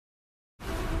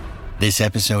This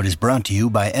episode is brought to you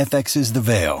by FX's The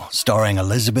Veil, starring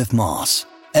Elizabeth Moss.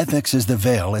 FX's The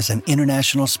Veil is an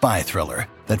international spy thriller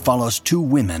that follows two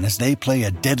women as they play a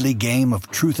deadly game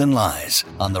of truth and lies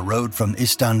on the road from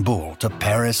Istanbul to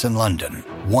Paris and London.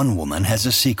 One woman has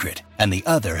a secret, and the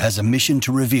other has a mission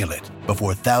to reveal it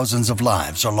before thousands of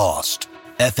lives are lost.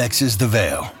 FX's The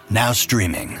Veil, now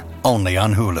streaming, only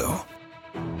on Hulu.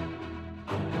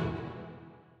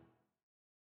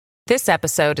 This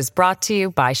episode is brought to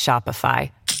you by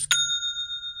Shopify.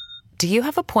 Do you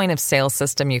have a point of sale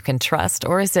system you can trust,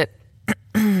 or is it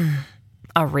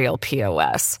a real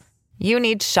POS? You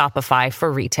need Shopify for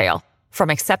retail. From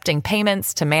accepting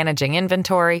payments to managing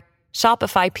inventory,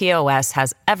 Shopify POS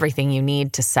has everything you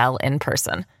need to sell in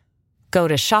person. Go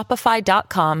to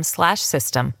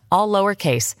shopify.com/system, all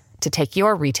lowercase, to take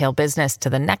your retail business to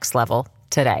the next level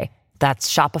today.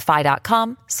 That's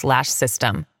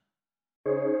shopify.com/system.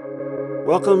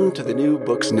 Welcome to the New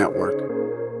Books Network.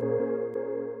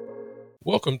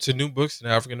 Welcome to New Books in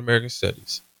African American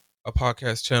Studies, a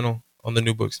podcast channel on the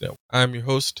New Books Network. I am your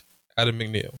host, Adam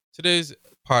McNeil. Today's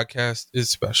podcast is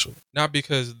special, not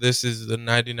because this is the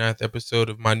 99th episode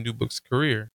of my New Books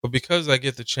career, but because I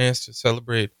get the chance to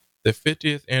celebrate the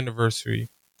 50th anniversary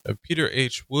of Peter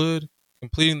H. Wood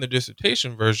completing the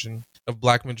dissertation version of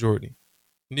Black Majority,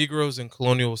 Negroes in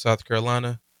Colonial South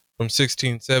Carolina from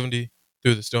 1670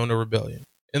 through the Stoner Rebellion.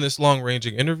 In this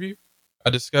long-ranging interview,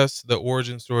 I discuss the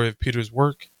origin story of Peter's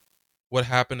work, what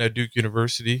happened at Duke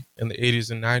University in the 80s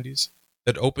and 90s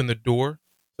that opened the door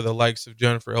for the likes of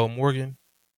Jennifer L. Morgan,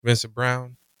 Vincent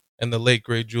Brown, and the late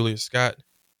great Julius Scott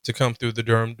to come through the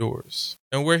Durham doors,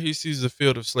 and where he sees the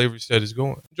field of slavery studies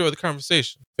going. Enjoy the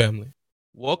conversation, family.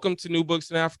 Welcome to New Books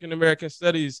in African American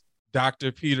Studies,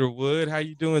 Dr. Peter Wood. How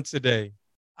you doing today?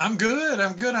 I'm good.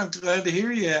 I'm glad to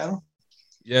hear you, Adam.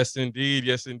 Yes, indeed.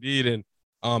 Yes, indeed. And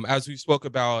as we spoke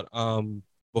about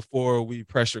before we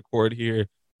press record here,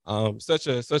 such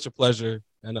a pleasure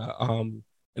and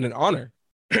an honor,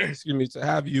 excuse me, to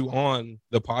have you on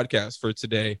the podcast for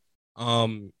today.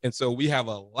 And so we have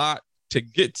a lot to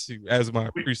get to, as my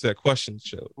preset questions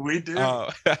show. We do.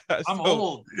 I'm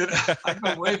old. I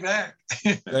go way back.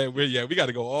 we got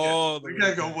to go all the way. We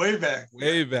got to go way back.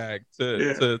 Way back to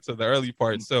the early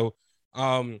part. So,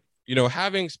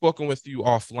 having spoken with you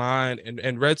offline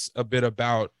and read a bit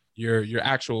about your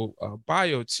actual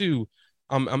bio too,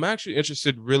 I'm actually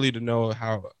interested really to know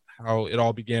how it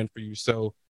all began for you.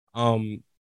 So,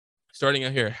 starting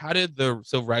out here, how did the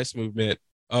civil rights movement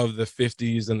of the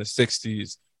 50s and the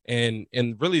 60s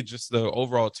and really just the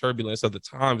overall turbulence of the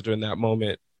times during that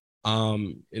moment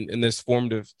in this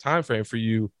formative time frame for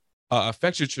you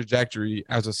affect your trajectory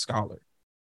as a scholar?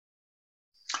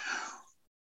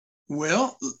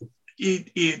 Well,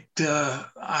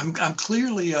 I'm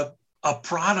clearly a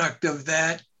product of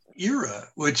that era,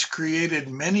 which created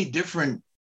many different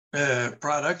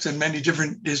products and many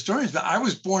different historians. But I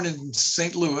was born in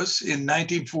St. Louis in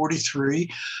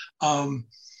 1943.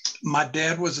 My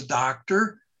dad was a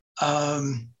doctor.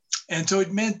 And so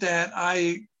it meant that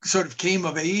I sort of came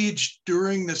of age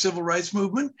during the civil rights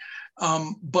movement.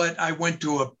 But I went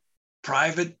to a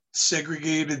private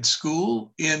segregated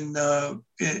school in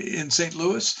St.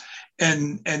 Louis.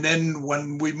 And then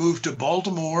when we moved to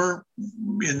Baltimore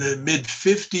in the mid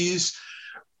 50s,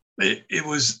 it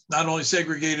was not only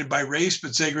segregated by race,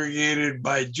 but segregated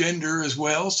by gender as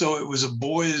well. So it was a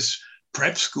boys'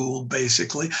 prep school,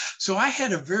 basically. So I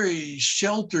had a very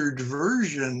sheltered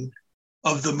version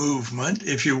of the movement,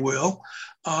 if you will.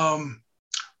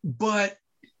 But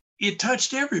it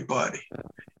touched everybody.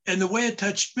 And the way it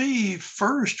touched me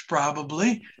first,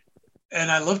 probably,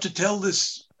 and I love to tell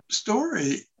this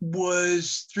story,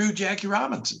 was through Jackie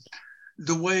Robinson.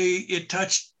 The way it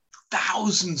touched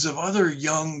thousands of other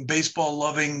young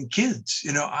baseball-loving kids.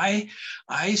 I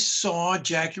saw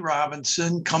Jackie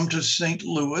Robinson come to St.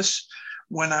 Louis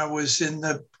when I was in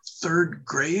the third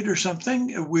grade or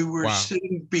something. We were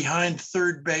sitting behind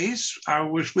third base. I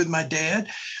was with my dad.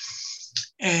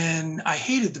 And I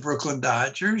hated the Brooklyn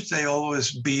Dodgers. They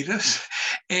always beat us.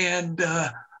 And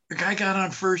the guy got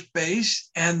on first base,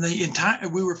 and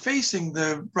we were facing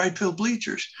the right field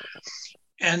bleachers.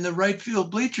 And the right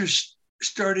field bleachers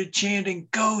started chanting,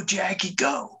 "Go, Jackie,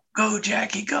 go. Go,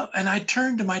 Jackie, go." And I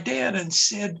turned to my dad and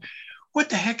said, "What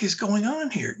the heck is going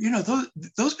on here?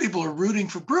 Those people are rooting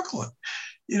for Brooklyn.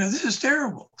 This is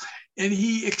terrible." And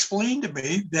he explained to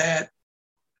me that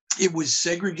it was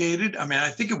segregated. I mean, I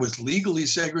think it was legally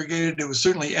segregated. It was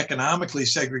certainly economically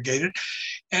segregated.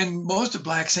 And most of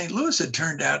Black St. Louis had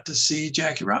turned out to see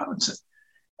Jackie Robinson.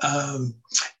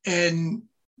 And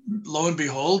lo and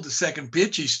behold, the second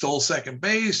pitch, he stole second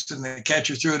base, and the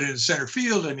catcher threw it into center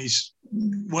field, and he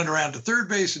went around to third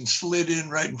base and slid in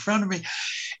right in front of me.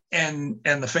 And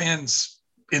the fans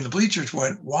in the bleachers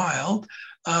went wild.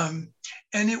 And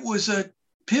it was a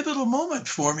pivotal moment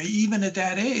for me, even at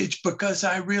that age, because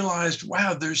I realized,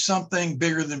 wow, there's something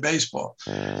bigger than baseball.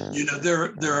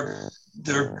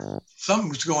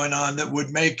 Something's going on that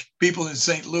would make people in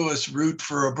St. Louis root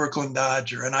for a Brooklyn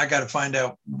Dodger, and I got to find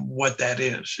out what that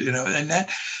is, and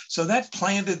that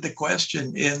planted the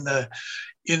question in the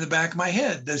back of my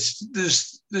head.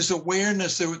 This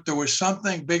awareness that there was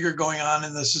something bigger going on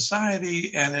in the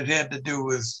society, and it had to do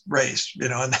with race,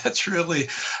 and that's really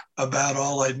about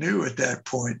all I knew at that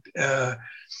point.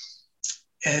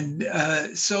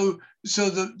 So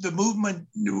the movement,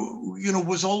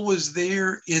 was always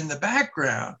there in the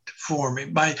background for me.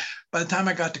 By the time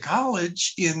I got to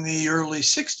college in the early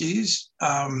 60s,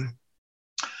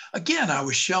 again, I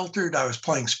was sheltered. I was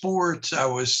playing sports. I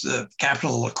was the captain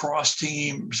of the lacrosse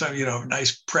team, so,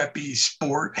 nice preppy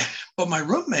sport. But my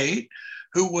roommate,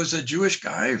 who was a Jewish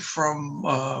guy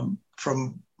from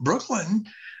Brooklyn,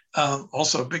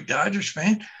 also a big Dodgers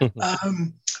fan,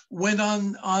 went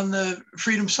on the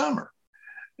Freedom Summer.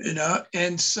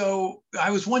 And so I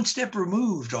was one step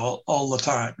removed all the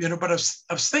time, but I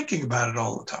was thinking about it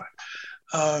all the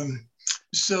time.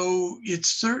 So it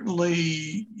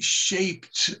certainly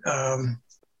shaped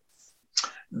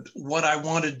what I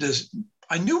wanted to.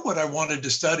 I knew what I wanted to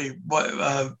study,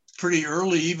 but pretty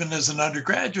early, even as an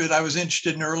undergraduate, I was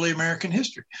interested in early American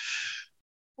history,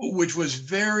 which was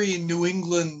very New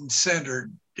England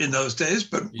centered in those days,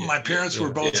 but my parents were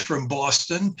both from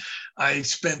Boston. I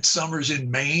spent summers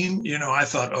in Maine. I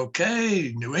thought,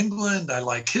 okay, New England, I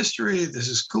like history. This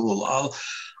is cool.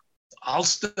 I'll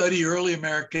study early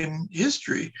American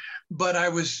history. But I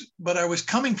was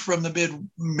coming from the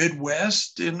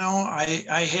Midwest.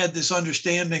 I had this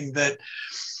understanding that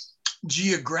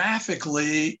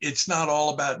geographically, it's not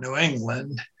all about New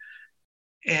England.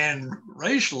 And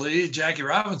racially, Jackie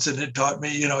Robinson had taught me,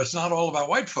 it's not all about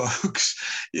white folks.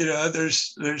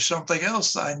 There's something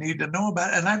else I need to know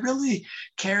about. And I really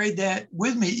carried that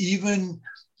with me, even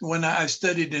when I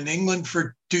studied in England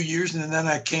for 2 years, and then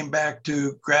I came back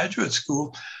to graduate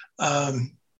school.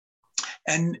 And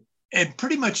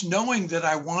pretty much knowing that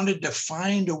I wanted to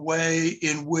find a way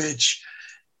in which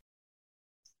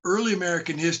early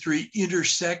American history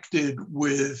intersected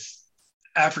with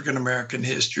African American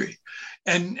history.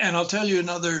 And I'll tell you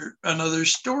another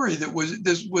story that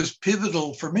was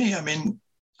pivotal for me. I mean,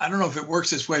 I don't know if it works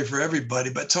this way for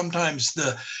everybody, but sometimes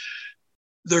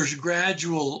there's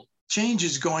gradual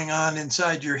changes going on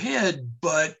inside your head,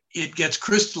 but it gets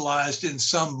crystallized in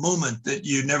some moment that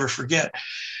you never forget.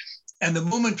 And the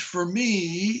moment for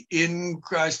me,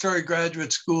 I started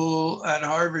graduate school at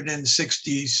Harvard in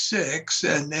 1966,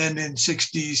 and then in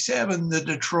 1967, the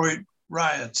Detroit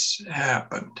riots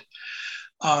happened.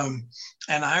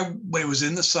 And it was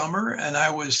in the summer, and I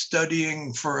was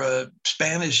studying for a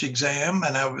Spanish exam,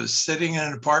 and I was sitting in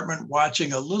an apartment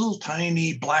watching a little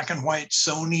tiny black and white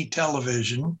Sony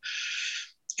television.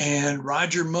 And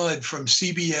Roger Mudd from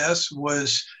CBS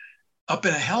was up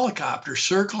in a helicopter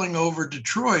circling over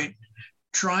Detroit,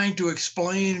 trying to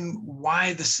explain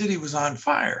why the city was on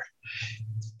fire.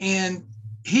 And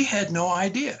he had no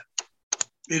idea.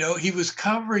 He was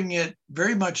covering it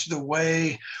very much the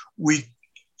way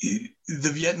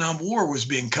the Vietnam War was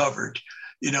being covered,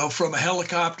 from a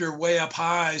helicopter way up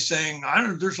high saying,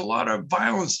 there's a lot of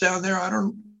violence down there. I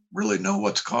don't really know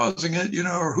what's causing it,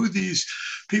 or who these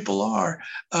people are.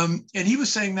 And he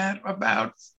was saying that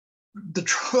about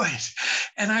Detroit.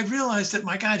 And I realized that,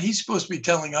 my God, he's supposed to be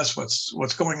telling us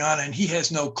what's going on. And he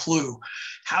has no clue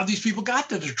how these people got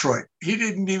to Detroit. He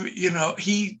didn't even,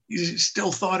 he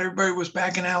still thought everybody was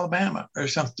back in Alabama or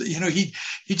something. He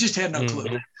just had no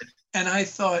clue. And I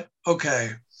thought,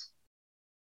 okay,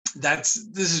 this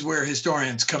is where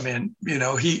historians come in.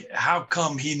 How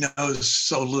come he knows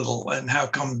so little, and how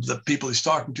come the people he's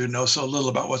talking to know so little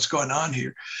about what's going on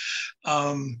here?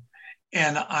 And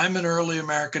I'm an early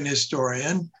American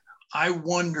historian. I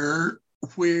wonder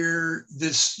where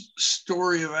this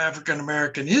story of African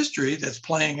American history that's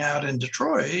playing out in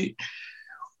Detroit,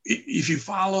 if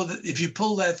you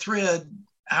pull that thread,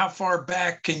 how far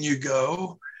back can you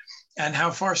go? And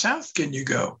how far south can you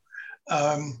go?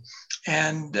 I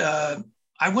went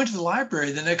to the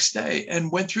library the next day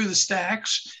and went through the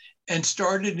stacks and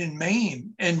started in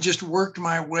Maine and just worked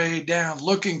my way down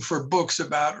looking for books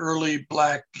about early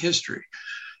Black history.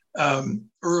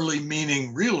 Early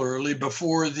meaning real early,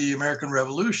 before the American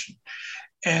Revolution.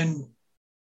 And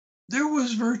there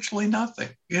was virtually nothing.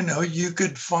 You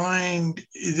could find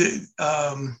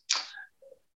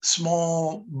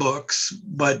small books,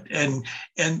 but again,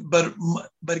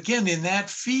 in that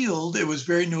field, it was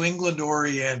very New England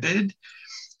oriented.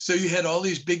 So you had all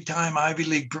these big time Ivy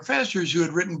League professors who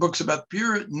had written books about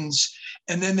Puritans,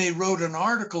 and then they wrote an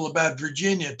article about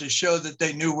Virginia to show that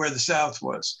they knew where the South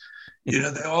was.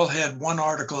 They all had one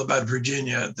article about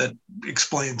Virginia that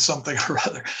explained something or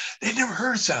other. They'd never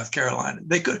heard of South Carolina.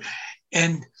 They could,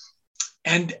 and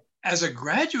as a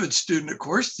graduate student, of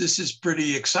course, this is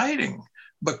pretty exciting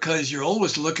because you're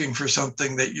always looking for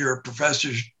something that your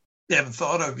professors haven't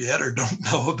thought of yet or don't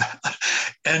know about.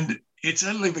 And it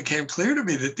suddenly became clear to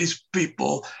me that these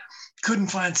people couldn't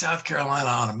find South Carolina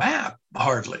on a map,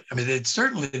 hardly. I mean, they'd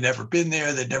certainly never been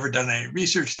there. They'd never done any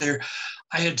research there.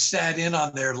 I had sat in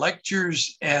on their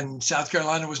lectures and South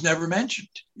Carolina was never mentioned.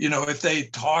 If they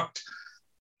talked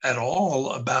at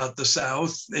all about the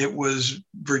South, it was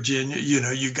Virginia.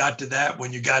 You got to that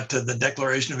when you got to the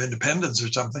Declaration of Independence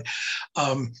or something.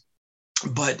 And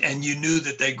you knew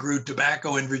that they grew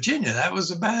tobacco in Virginia. That was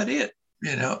about it.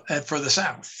 For the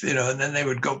South, and then they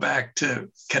would go back to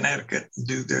Connecticut and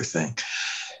do their thing.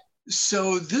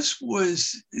 So this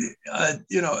was,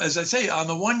 as I say, on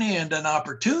the one hand, an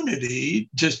opportunity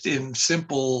just in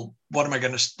simple, what am I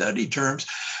going to study terms,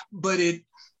 but it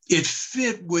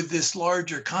fit with this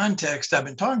larger context I've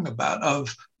been talking about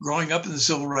of growing up in the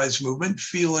Civil Rights Movement,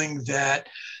 feeling that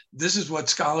this is what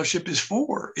scholarship is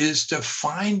to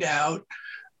find out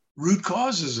root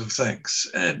causes of things.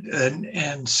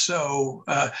 And so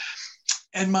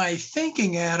my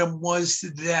thinking, Adam, was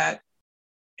that,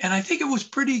 and I think it was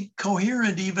pretty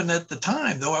coherent even at the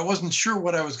time, though I wasn't sure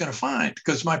what I was going to find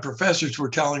because my professors were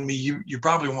telling me, you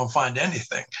probably won't find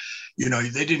anything.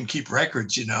 They didn't keep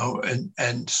records,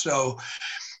 and so,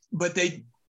 but they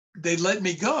let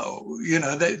me go,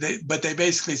 but they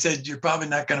basically said, you're probably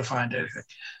not going to find anything.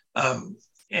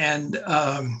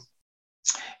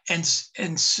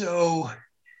 And so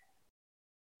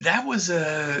that was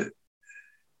an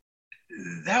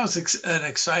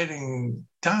exciting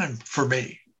time for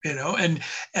me, and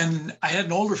I had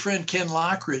an older friend, Ken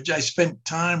Lockridge. I spent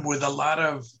time with a lot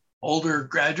of older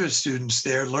graduate students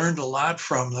there, learned a lot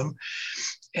from them.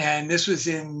 And this was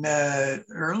in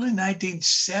early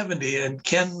 1970. And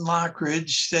Ken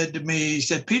Lockridge said to me, he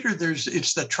said, Peter,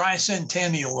 it's the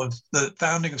tricentennial of the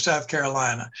founding of South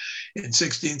Carolina in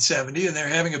 1670. And they're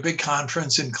having a big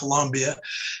conference in Columbia.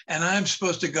 And I'm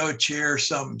supposed to go chair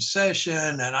some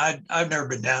session. And I've never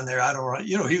been down there. I don't,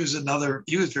 he was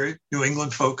very New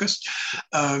England focused.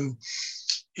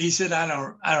 He said, I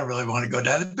don't really want to go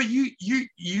down there, but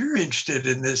you're interested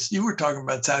in this. You were talking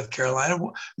about South Carolina.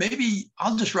 Well, maybe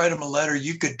I'll just write him a letter.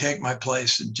 You could take my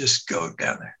place and just go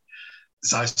down there.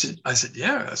 So I said,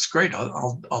 yeah, that's great.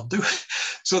 I'll do it.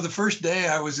 So the first day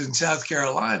I was in South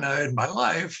Carolina in my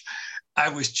life, I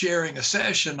was chairing a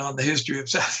session on the history of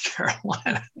South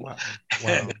Carolina. Wow.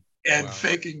 And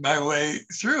faking my way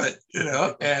through it,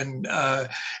 and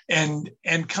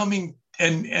coming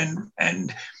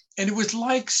and it was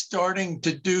like starting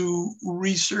to do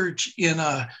research in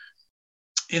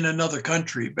another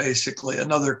country, basically,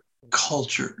 another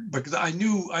culture, because I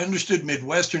understood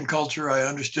Midwestern culture. I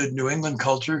understood New England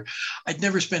culture. I'd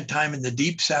never spent time in the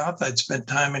Deep South. I'd spent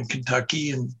time in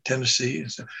Kentucky and Tennessee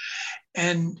and stuff.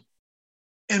 And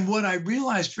what I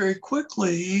realized very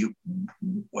quickly,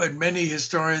 what many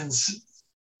historians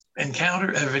have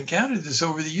encountered this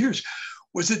over the years,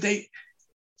 was that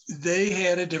they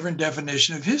had a different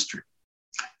definition of history.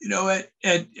 The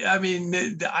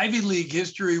Ivy League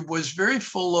history was very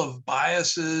full of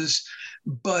biases,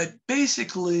 but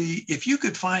basically, if you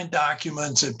could find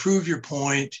documents and prove your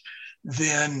point,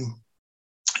 then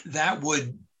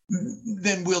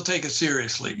we'll take it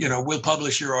seriously. We'll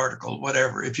publish your article,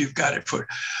 whatever, if you've got it for.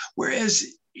 Whereas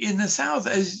in the South,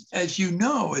 as you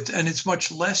know, it's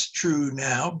much less true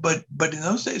now, but in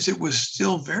those days, it was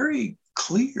still very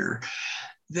clear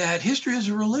that history is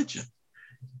a religion,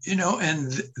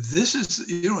 and this is,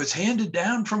 it's handed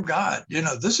down from God.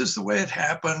 This is the way it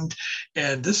happened,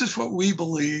 and this is what we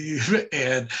believe,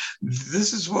 and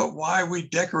this is why we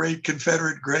decorate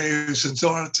Confederate graves and so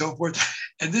on and so forth.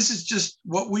 And this is just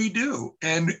what we do,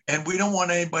 and we don't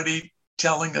want anybody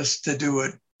telling us to do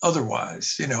it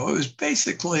otherwise. It was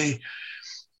basically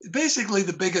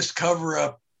the biggest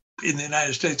cover-up in the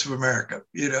United States of America,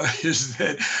 is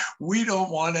that we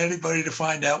don't want anybody to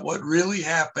find out what really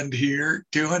happened here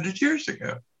 200 years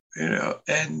ago,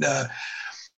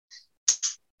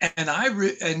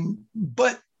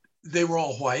 but they were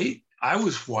all white. I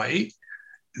was white.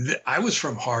 I was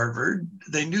from Harvard.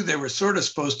 They knew they were sort of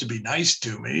supposed to be nice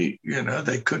to me.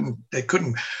 They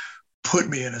couldn't put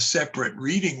me in a separate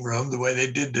reading room the way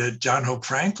they did to John Hope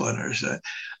Franklin or so.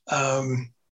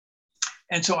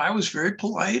 And so I was very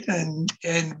polite, and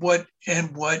what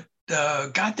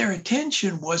got their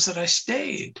attention was that I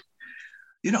stayed.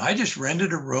 I just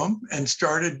rented a room and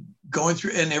started going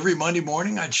through, and every Monday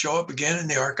morning I'd show up again in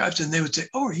the archives and they would say,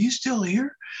 "Oh, are you still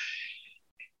here?"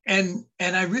 And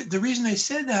the reason they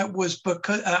said that was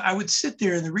because I would sit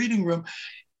there in the reading room,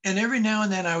 and every now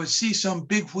and then I would see some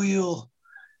big wheel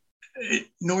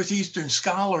Northeastern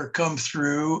scholar come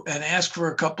through and ask for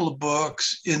a couple of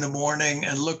books in the morning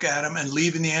and look at them and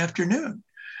leave in the afternoon.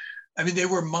 I mean, they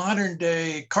were modern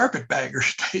day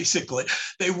carpetbaggers, basically.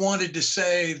 They wanted to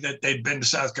say that they'd been to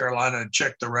South Carolina and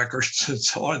checked the records and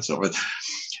so on and so forth.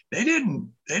 They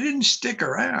didn't stick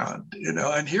around,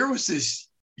 and here was this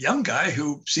young guy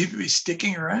who seemed to be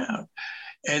sticking around.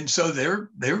 And so they were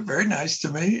very nice to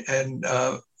me and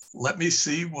let me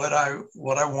see what I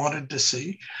wanted to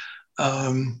see.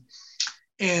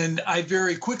 And I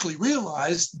very quickly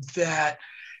realized that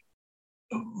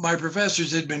my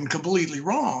professors had been completely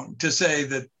wrong to say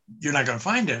that you're not going to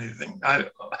find anything.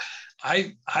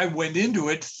 I went into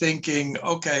it thinking,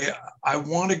 okay, I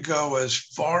want to go as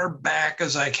far back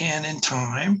as I can in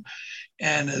time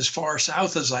and as far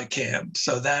south as I can.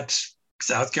 So that's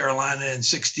South Carolina in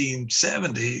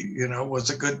 1670, was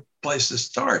a good place to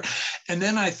start. And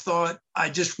then I thought, I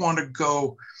just want to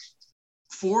go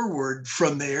forward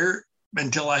from there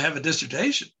until I have a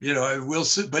dissertation. I will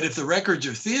sit, but if the records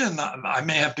are thin, I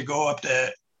may have to go up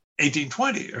to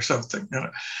 1820 or something.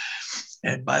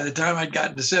 And by the time I'd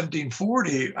gotten to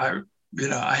 1740, I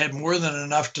had more than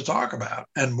enough to talk about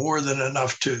and more than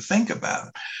enough to think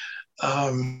about.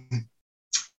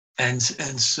 And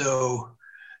so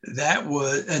that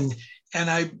was, and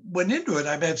I went into it,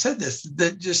 I've said this,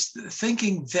 that just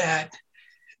thinking that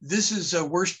this is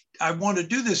I want to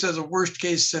do this as a worst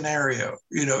case scenario.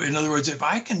 In other words, if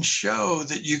I can show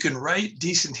that you can write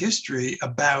decent history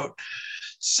about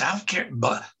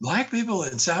Black people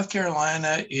in South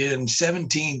Carolina in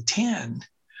 1710,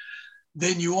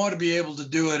 then you ought to be able to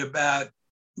do it about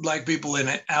Black people in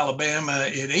Alabama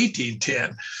in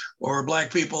 1810, or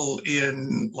Black people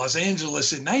in Los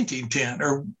Angeles in 1910,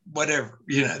 or whatever,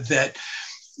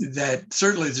 that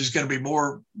certainly there's going to be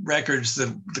more records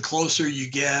the closer you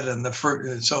get and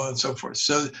and so on and so forth.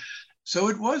 So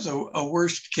it was a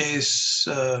worst case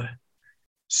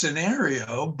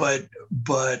scenario, but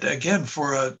again,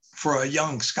 for a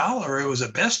young scholar, it was a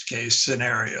best case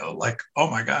scenario. Like, oh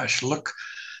my gosh, look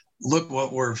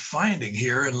what we're finding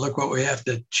here, and look what we have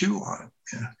to chew on.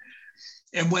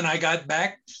 And when I got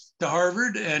back to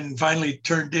Harvard and finally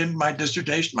turned in my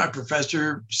dissertation, my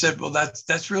professor said, "Well,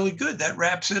 that's really good. That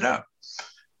wraps it up."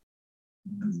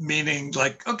 Meaning,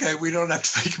 like, okay, we don't have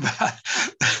to think about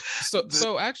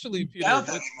so actually, Peter,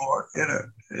 anymore.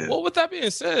 Well, with that being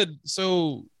said,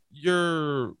 so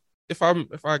if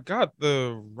I got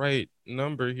the right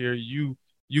number here, you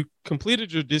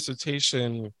completed your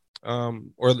dissertation,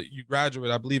 or you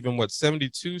graduated, I believe, in what,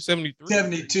 72, 73?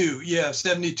 72, yeah,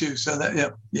 72. So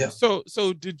that, yeah. So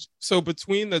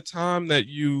between the time that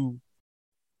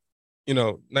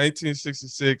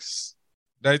 1966,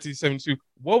 1972,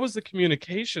 what was the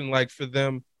communication like for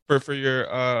them, for your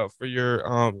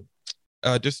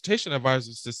dissertation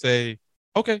advisors to say,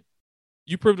 okay,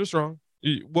 you proved us wrong?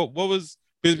 What was,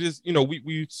 because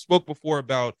we spoke before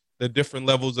about the different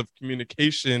levels of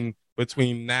communication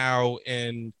between now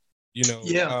and during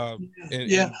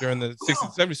the 60s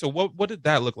and 70s. So what did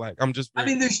that look like?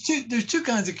 There's two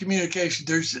kinds of communication.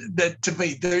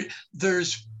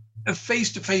 There's a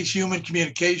face-to-face human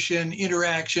communication,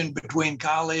 interaction between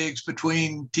colleagues,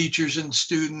 between teachers and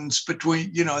students,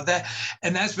 between,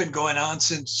 and that's been going on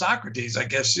since Socrates, I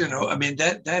guess.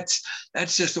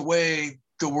 That's just the way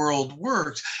the world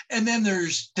works. And then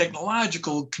there's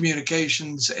technological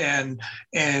communications and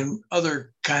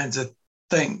other kinds of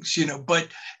things, but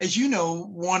as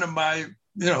one of my,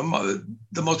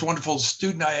 the most wonderful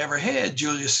student I ever had,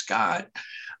 Julius Scott,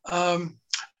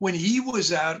 when he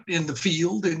was out in the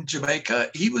field in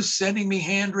Jamaica, he was sending me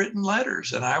handwritten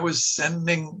letters, and I was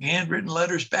sending handwritten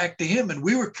letters back to him, and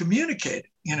we were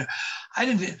communicating. I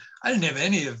didn't have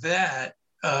any of that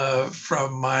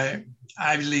from my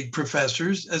Ivy League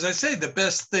professors. As I say, the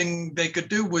best thing they could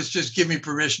do was just give me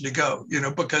permission to go,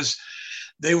 because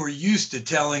they were used to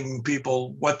telling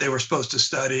people what they were supposed to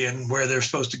study and where they're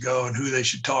supposed to go and who they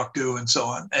should talk to and so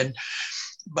on.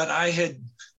 But I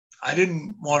I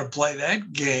didn't want to play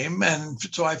that game. And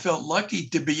so I felt lucky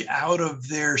to be out of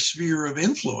their sphere of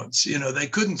influence. They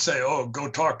couldn't say, oh, go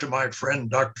talk to my friend,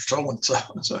 Dr. So-and-so.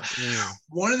 So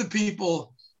one of the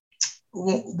people,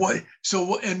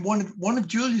 and one of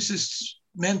Julius's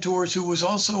mentors, who was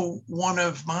also one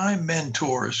of my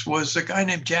mentors, was a guy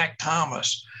named Jack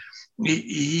Thomas.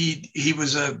 He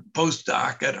was a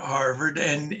postdoc at Harvard,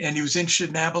 and he was interested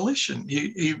in abolition.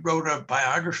 He wrote a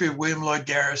biography of William Lloyd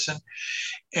Garrison,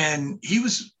 and he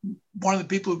was one of the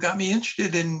people who got me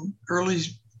interested in early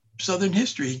Southern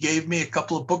history. He gave me a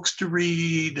couple of books to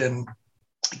read and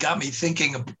got me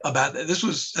thinking about that. This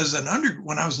was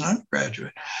when I was an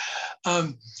undergraduate.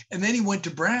 And then he went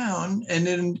to Brown and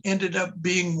then ended up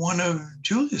being one of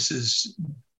Julius's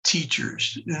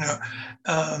teachers,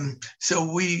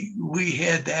 so we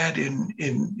had that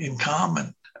in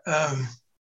common.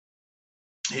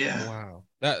 Wow,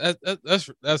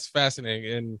 that's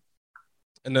fascinating.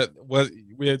 And that was,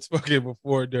 we had spoken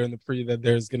before during the pre that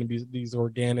there's going to be these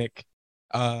organic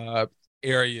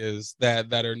areas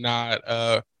that are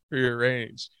not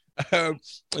prearranged. And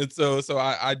so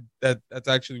I that's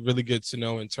actually really good to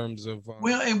know in terms of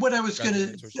and what I was trying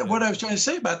to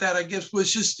say about that, I guess,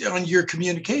 was just on your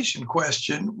communication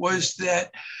question, was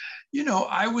that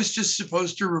I was just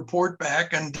supposed to report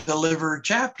back and deliver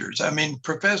chapters. I mean,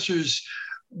 professors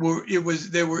it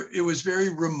was very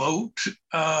remote,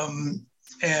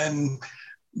 and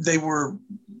they were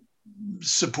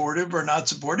supportive or not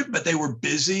supportive, but they were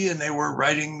busy and they were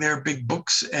writing their big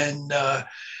books,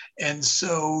 and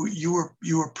so you were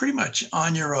pretty much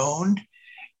on your own.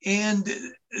 And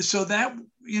so that,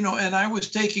 and I was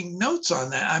taking notes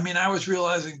on that. I mean, I was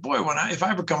realizing, boy, if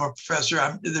I become a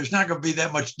professor, there's not going to be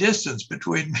that much distance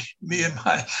between me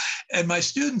and my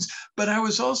students. But I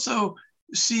was also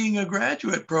seeing a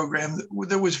graduate program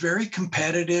that was very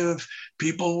competitive.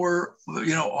 People were,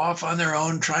 off on their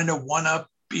own, trying to one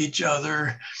up each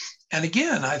other. And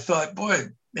again, I thought, boy,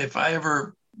 if I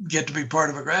ever get to be part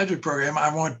of a graduate program,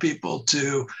 I want people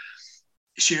to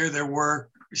share their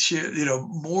work,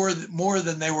 more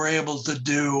than they were able to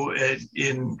do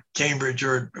in Cambridge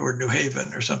or New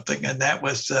Haven or something. And that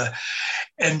was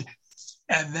and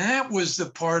that was the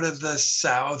part of the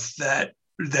South that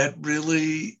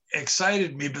really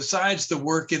excited me, besides the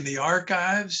work in the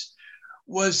archives,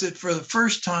 was that for the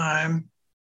first time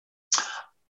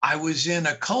I was in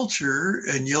a culture,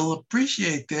 and you'll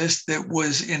appreciate this, that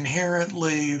was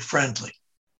inherently friendly.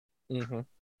 Mm-hmm.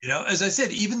 As I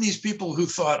said, even these people who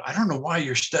thought, I don't know why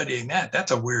you're studying that,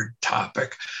 that's a weird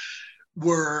topic,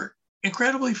 were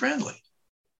incredibly friendly.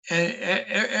 And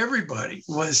everybody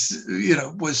was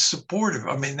supportive.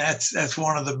 I mean, that's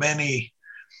one of the many,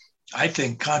 I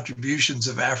think, contributions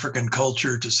of African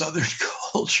culture to Southern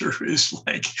culture, is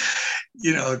like,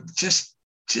 just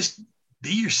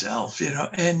be yourself,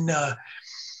 and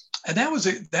that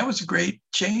was a great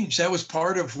change. That was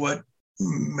part of what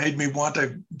made me want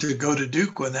to go to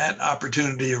Duke when that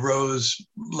opportunity arose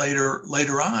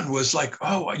later on. Was like,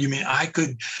 oh, you mean I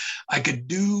could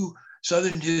do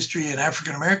Southern history and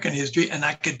African American history, and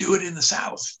I could do it in the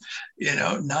South,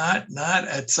 not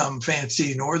at some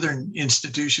fancy Northern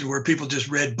institution where people just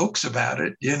read books about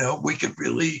it. We could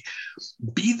really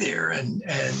be there and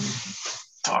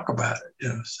talk about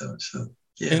it. So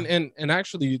yeah. And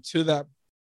actually to that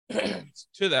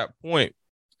point,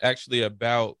 actually,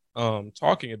 about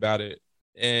talking about it.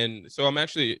 And so I'm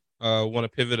actually want to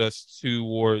pivot us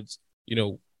towards,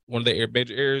 one of the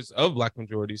major areas of Black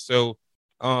majority. So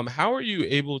how are you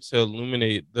able to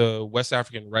illuminate the West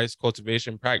African rice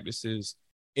cultivation practices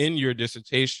in your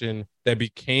dissertation that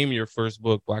became your first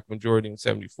book, Black Majority in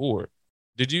 74?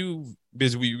 Did you,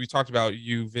 because we talked about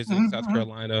you visiting South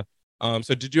Carolina.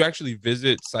 So did you actually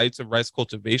visit sites of rice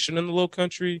cultivation in the Low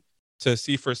Country to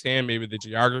see firsthand maybe the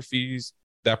geographies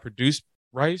that produced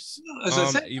rice, as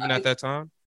I said, even at that time?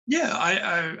 Yeah,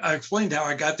 I explained how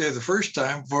I got there the first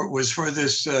time for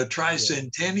this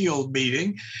tricentennial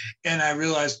meeting, and I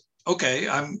realized, okay,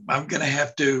 I'm going to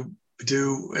have to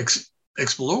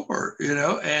explore,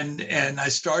 and I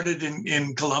started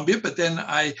in Columbia, but then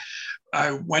I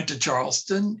went to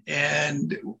Charleston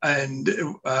and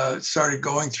started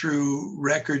going through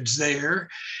records there,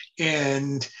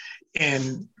 and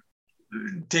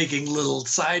taking little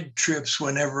side trips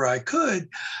whenever I could,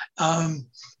 and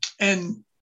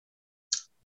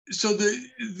so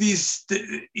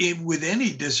with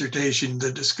any dissertation,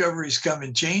 the discoveries come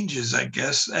in changes, I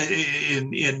guess,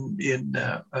 in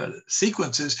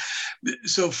sequences.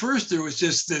 So first there was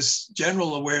just this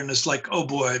general awareness, like, oh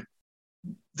boy,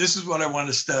 this is what I want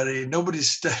to study. Nobody's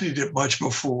studied it much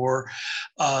before.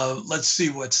 Let's see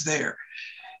what's there.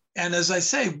 And as I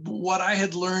say, what I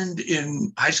had learned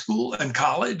in high school and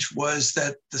college was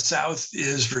that the South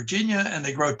is Virginia and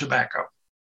they grow tobacco.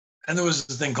 And there was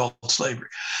a thing called slavery.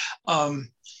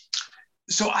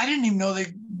 So I didn't even know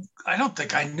I don't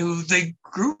think I knew they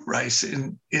grew rice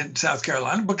in South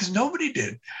Carolina because nobody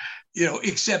did,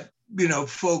 except,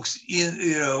 folks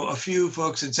a few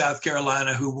folks in South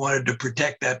Carolina who wanted to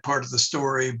protect that part of the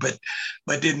story, but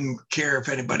didn't care if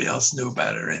anybody else knew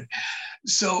about it. And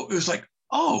so it was like,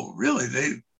 oh, really?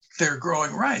 They're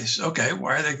growing rice. Okay.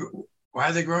 Why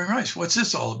are they growing rice? What's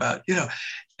this all about?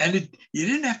 And you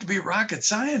didn't have to be a rocket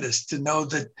scientist to know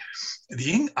that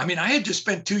I had just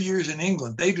spent 2 years in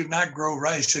England. They do not grow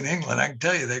rice in England. I can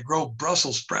tell you, they grow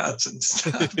Brussels sprouts and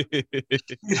stuff,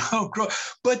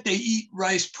 but they eat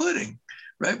rice pudding,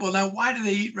 right? Well, now, why do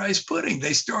they eat rice pudding?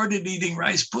 They started eating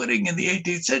rice pudding in the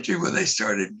 18th century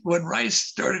when rice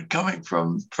started coming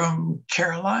from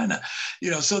Carolina,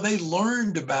 so they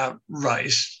learned about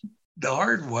rice the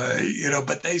hard way,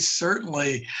 but they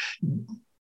certainly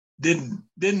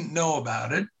didn't know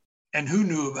about it. And who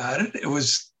knew about it? It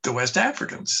was the West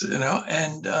Africans,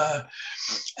 and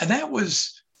that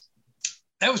was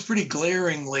pretty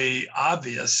glaringly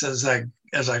obvious as I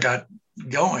got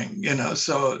going,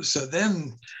 So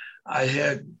then I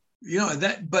had,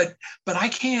 but I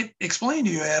can't explain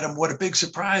to you, Adam, what a big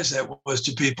surprise that was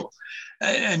to people,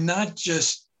 and not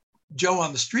just Joe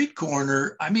on the street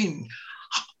corner. I mean,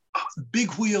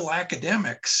 big wheel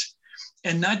academics,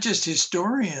 and not just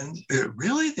historians.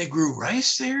 Really, they grew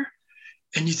rice there?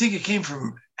 And you think it came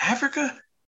from Africa?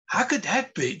 How could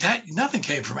that be? Nothing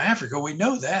came from Africa. We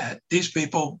know that. These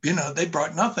people, they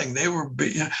brought nothing. They were,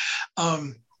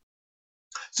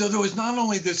 so there was not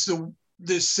only this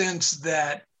sense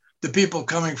that the people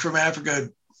coming from Africa,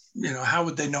 how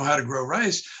would they know how to grow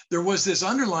rice? There was this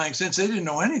underlying sense they didn't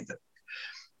know anything.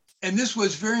 And this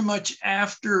was very much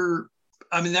after,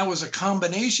 that was a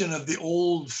combination of the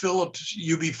old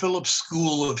UB Phillips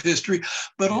school of history,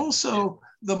 but also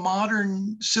the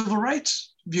modern civil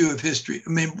rights view of history.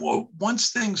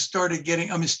 Once things started getting,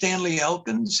 Stanley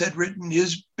Elkins had written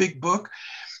his big book,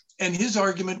 and his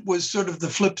argument was sort of the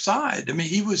flip side.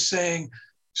 He was saying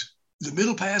the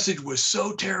Middle Passage was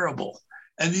so terrible,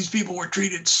 and these people were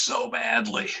treated so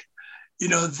badly,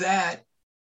 that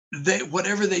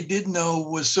whatever they did know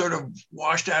was sort of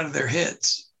washed out of their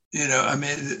heads.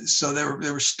 So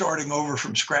they were starting over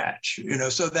from scratch,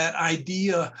 so that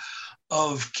idea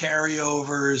of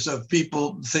carryovers of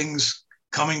things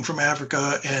coming from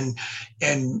Africa and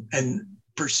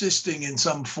persisting in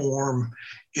some form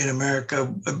in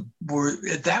America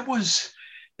that was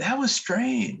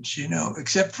strange,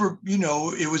 except for,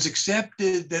 it was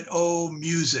accepted that,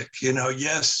 music,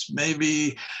 yes,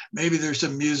 maybe there's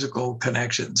some musical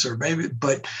connections or maybe,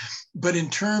 but in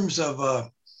terms of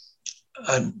a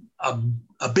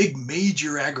big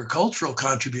major agricultural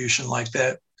contribution like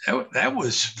that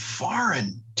was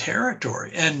foreign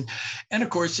territory. And of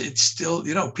course, it's still,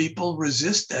 people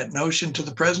resist that notion to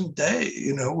the present day.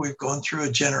 We've gone through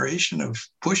a generation of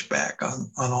pushback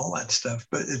on all that stuff,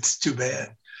 but it's too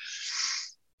bad.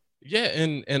 Yeah.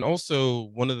 And also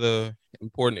one of the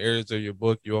important areas of your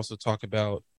book, you also talk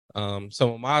about some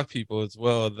of my people as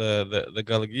well, the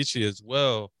Gullah Geechee as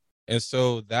well. And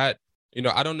so that,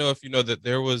 I don't know if you know that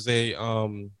there was a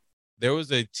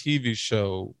TV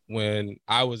show when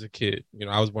I was a kid.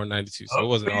 I was born in 92, so it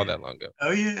wasn't all that long ago.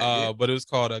 Oh yeah. But it was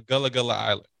called Gullah Gullah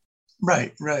Island.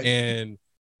 Right. And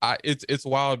it's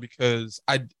wild because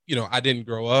I didn't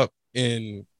grow up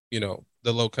in,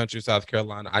 the Low Country of South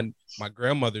Carolina. My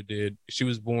grandmother did. She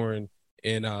was born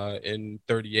in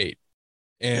 38.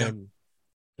 And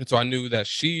so I knew that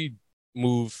she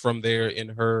moved from there in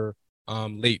her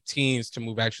late teens to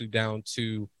move actually down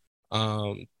to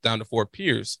Fort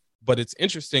Pierce. But it's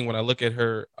interesting when I look at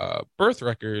her birth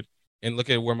record and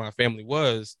look at where my family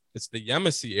was, it's the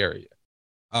Yamasee area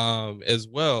as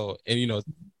well. And, when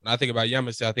I think about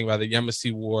Yamasee, I think about the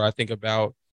Yamasee War. I think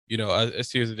about, a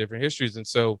series of different histories. And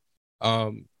so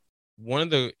one of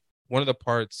the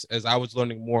parts as I was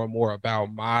learning more and more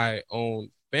about my own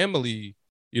family,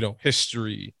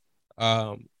 history,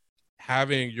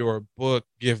 having your book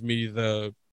give me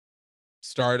the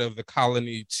start of the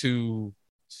Colony to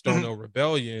Stono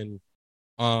Rebellion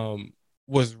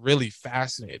was really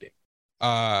fascinating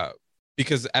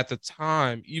because at the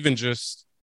time, even just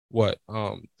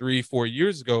 3-4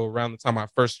 years ago, around the time I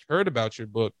first heard about your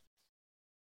book,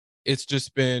 it's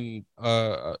just been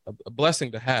a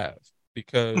blessing to have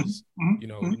because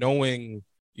knowing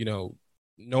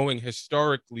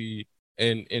historically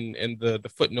and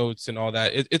the footnotes and all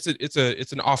that,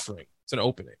 it's an offering, it's an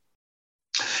opening.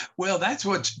 Well, that's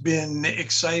what's been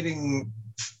exciting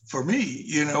for me,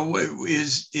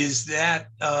 is that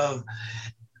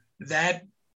that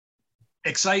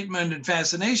excitement and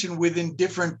fascination within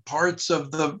different parts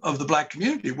of the Black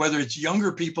community, whether it's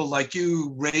younger people like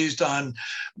you raised on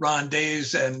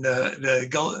rondés and the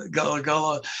Gullah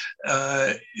Gullah,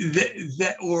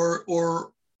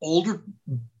 or older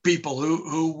people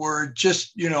who were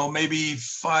just, maybe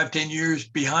 5-10 years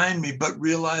behind me, but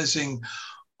realizing,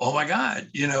 oh my God,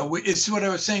 it's what I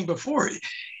was saying before.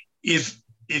 If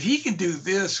he can do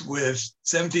this with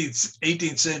 17th,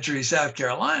 18th century South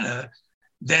Carolina,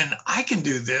 then I can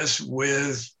do this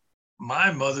with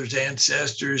my mother's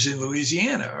ancestors in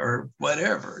Louisiana or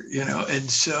whatever, and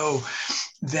so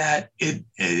that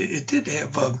it did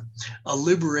have a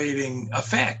liberating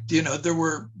effect. There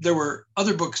were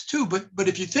other books too, but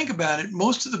if you think about it,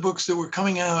 most of the books that were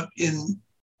coming out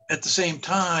at the same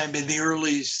time in the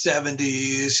early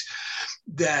 70s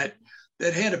that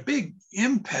had a big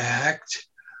impact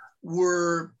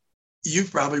were,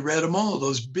 you've probably read them all,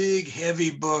 those big,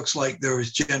 heavy books like there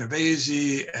was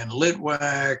Genovese and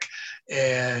Litwack,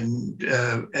 and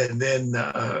then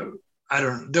I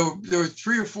don't know, there were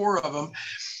 3 or 4 of them,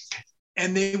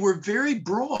 and they were very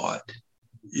broad,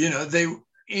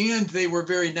 they were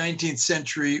very 19th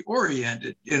century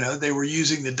oriented. They were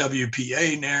using the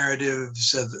WPA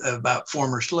narratives about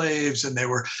former slaves, and they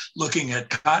were looking at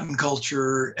cotton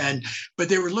culture, but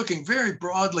they were looking very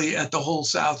broadly at the whole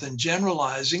South and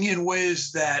generalizing in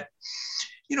ways that,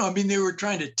 they were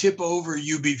trying to tip over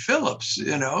U.B. Phillips,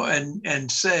 and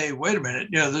say, wait a minute,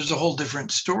 there's a whole different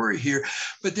story here.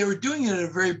 But they were doing it at a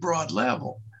very broad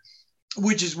level,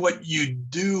 which is what you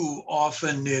do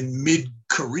often in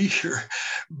mid-career.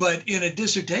 But in a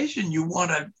dissertation, you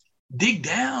want to dig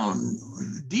down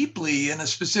deeply in a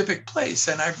specific place.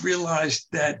 And I realized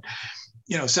that,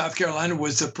 South Carolina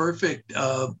was the perfect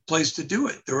place to do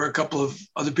it. There were a couple of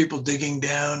other people digging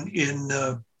down in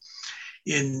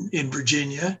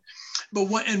Virginia. But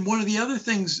one of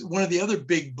the other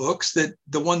big books, that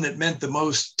the one that meant the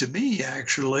most to me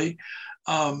actually,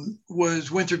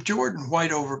 was Winthrop Jordan,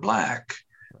 White Over Black.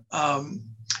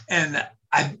 And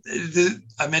I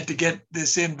meant to get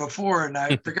this in before, and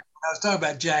I forgot I was talking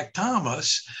about Jack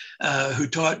Thomas, who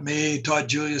taught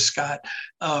Julius Scott.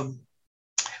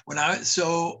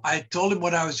 So I told him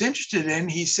what I was interested in.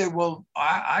 He said, well,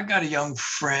 I got a young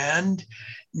friend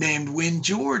named Win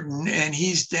Jordan, and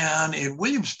he's down in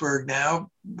Williamsburg now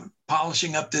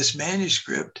polishing up this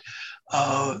manuscript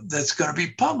that's going to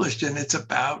be published, and it's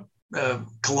about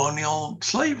colonial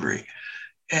slavery.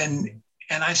 And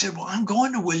I said, well, I'm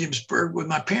going to Williamsburg with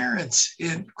my parents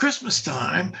in Christmas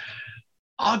time.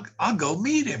 I'll go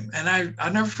meet him. And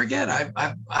I'll never forget,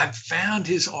 I found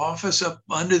his office up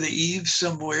under the eaves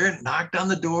somewhere, knocked on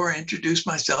the door, introduced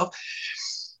myself.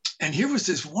 And here was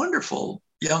this wonderful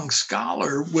young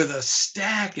scholar with a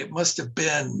stack, it must have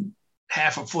been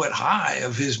half a foot high,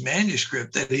 of his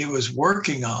manuscript that he was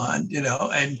working on,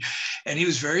 and he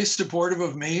was very supportive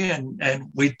of me, and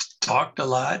we talked a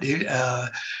lot.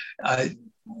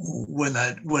 When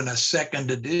a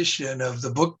second edition of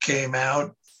the book came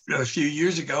out a few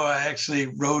years ago, I actually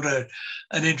wrote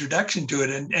an introduction to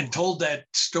it and told that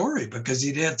story because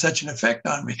it had such an effect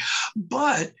on me.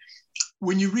 But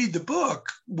when you read the book,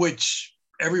 which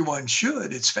everyone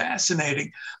should, it's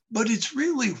fascinating, but it's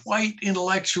really white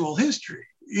intellectual history.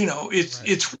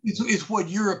 It's what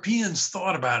Europeans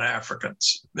thought about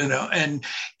Africans, and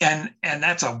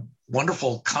that's a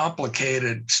wonderful,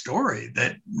 complicated story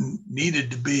that needed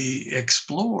to be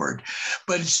explored,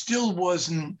 but it still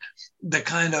wasn't the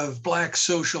kind of Black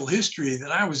social history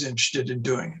that I was interested in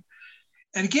doing.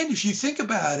 And again, if you think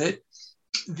about it,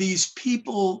 these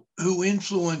people who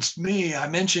influenced me, I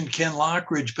mentioned Ken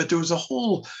Lockridge, but there was a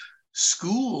whole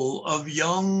school of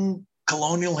young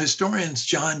colonial historians.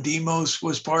 John Demos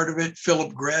was part of it.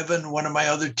 Philip Grevin, one of my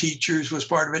other teachers, was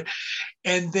part of it.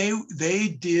 And they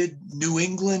did New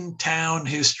England town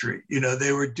history.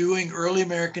 They were doing early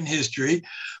American history,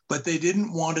 but they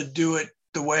didn't want to do it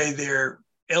the way their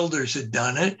elders had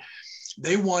done it.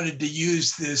 They wanted to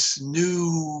use this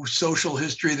new social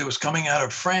history that was coming out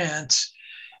of France,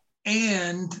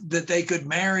 and that they could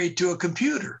marry to a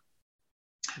computer.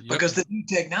 Yep. Because the new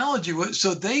technology was,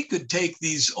 so they could take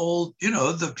these old,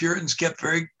 the Puritans kept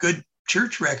very good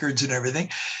church records and everything.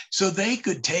 So they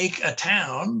could take a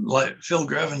town, like Phil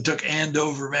Grevin took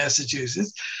Andover,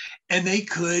 Massachusetts, and they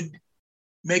could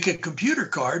make a computer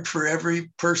card for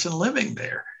every person living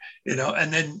there,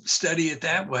 and then study it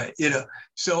that way,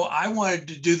 So I wanted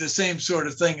to do the same sort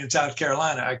of thing in South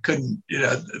Carolina. I couldn't,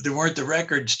 there weren't the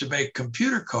records to make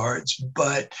computer cards,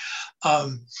 but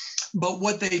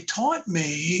what they taught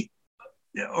me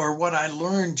or what I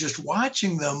learned just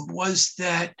watching them was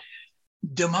that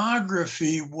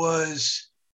demography was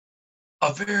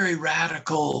a very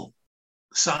radical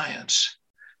science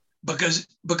because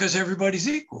everybody's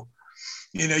equal.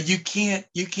 You can't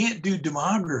do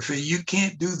demography. You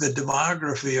can't do the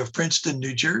demography of Princeton,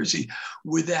 New Jersey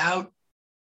without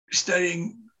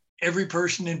studying every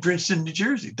person in Princeton, New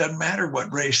Jersey. Doesn't matter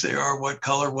what race they are, what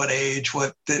color, what age,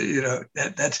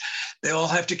 that's they all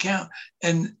have to count.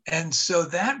 And so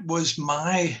that was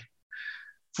my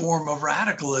form of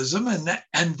radicalism, and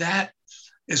that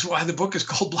is why the book is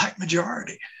called Black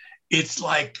Majority. It's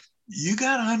like, you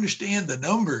got to understand the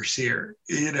numbers here,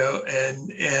 and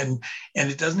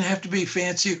it doesn't have to be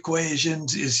fancy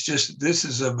equations. It's just, this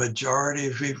is a majority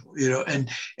of people, and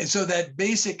so that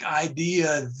basic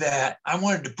idea that I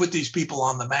wanted to put these people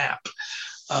on the map,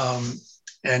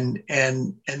 and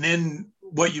then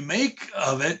what you make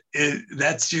of it,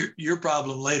 that's your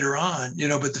problem later on,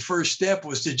 but the first step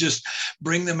was to just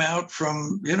bring them out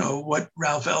from, what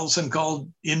Ralph Ellison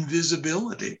called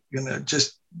invisibility,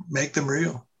 just make them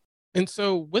real. And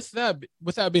so with that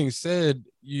being said,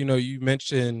 you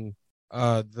mentioned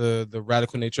the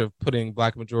radical nature of putting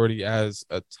Black Majority as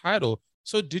a title.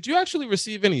 So did you actually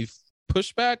receive any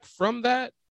pushback from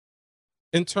that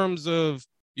in terms of,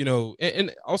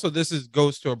 and also this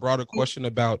goes to a broader question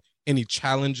about any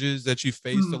challenges that you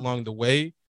faced along the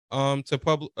way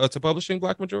to publishing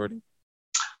Black Majority?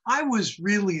 I was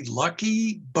really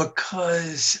lucky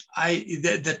because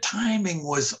the timing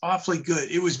was awfully good.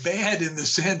 It was bad in the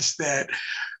sense that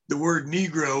the word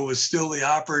Negro was still the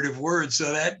operative word,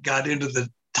 so that got into the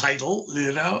title,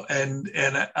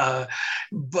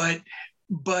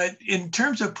 but in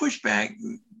terms of pushback,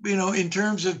 in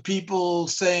terms of people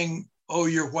saying, "Oh,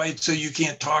 you're white, so you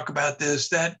can't talk about this,"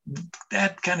 that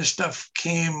kind of stuff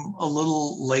came a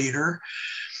little later.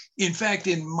 In fact,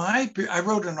 I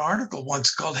wrote an article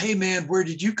once called, "Hey man, where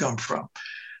did you come from?"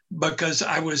 Because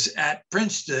I was at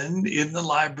Princeton in the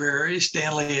library.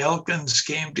 Stanley Elkins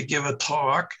came to give a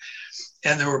talk,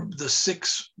 and there were the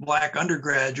 6 Black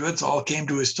undergraduates all came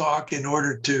to his talk in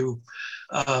order to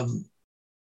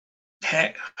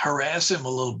harass him a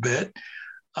little bit.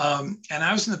 And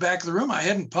I was in the back of the room. I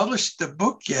hadn't published the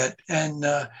book yet, and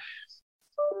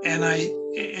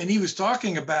he was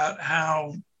talking about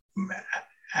how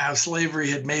slavery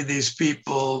had made these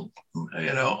people,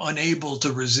 unable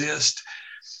to resist.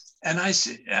 And I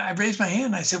raised my hand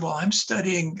and I said, "Well, I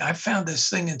found this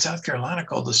thing in South Carolina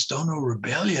called the Stono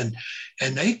Rebellion,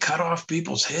 and they cut off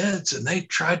people's heads and they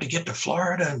tried to get to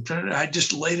Florida, and I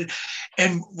just laid it."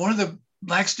 And one of the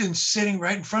Black students sitting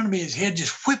right in front of me, his head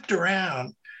just whipped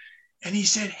around. And he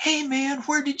said, "Hey man,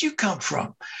 where did you come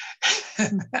from?"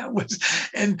 And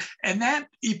that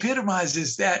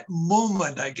epitomizes that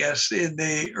moment, I guess, in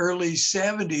the early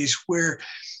 70s, where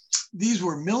these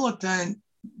were militant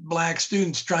Black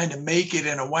students trying to make it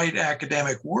in a white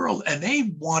academic world, and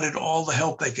they wanted all the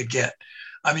help they could get.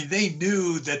 I mean, they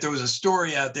knew that there was a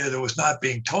story out there that was not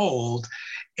being told,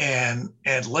 and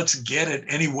let's get it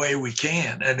any way we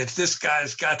can. And if this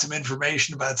guy's got some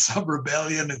information about some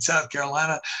rebellion in South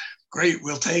Carolina, great,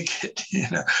 we'll take it.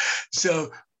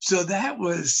 So that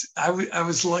was, I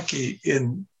was lucky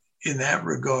in that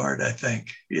regard, I think.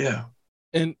 Yeah.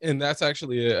 And that's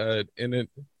actually a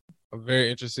very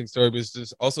interesting story, but it's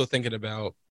just also thinking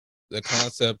about the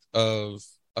concept of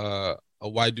a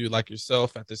white dude like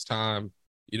yourself at this time,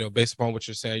 based upon what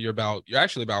you're saying, you're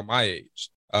actually about my age.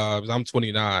 I'm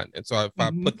 29. And so if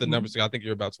I put the numbers together, I think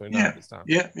you're about 29 at this time.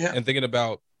 Yeah. And thinking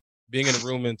about being in a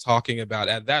room and talking about,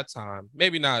 at that time,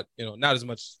 maybe not, not as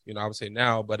much, I would say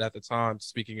now, but at the time,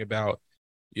 speaking about,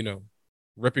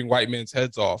 ripping white men's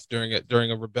heads off during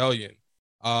a rebellion,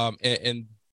 and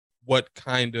what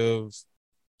kind of,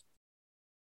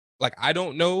 I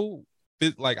don't know,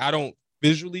 I don't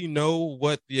visually know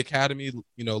what the Academy,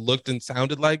 looked and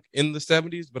sounded like in the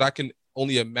 70s, but I can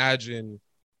only imagine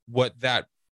what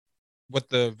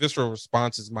the visceral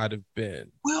responses might have been.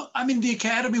 Well, I mean, the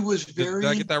Academy was very... Did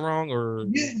I get that wrong? Or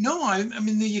yeah, no, I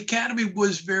mean, the Academy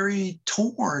was very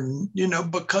torn,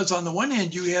 because on the one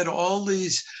hand, you had all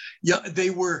these, they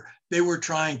were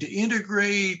trying to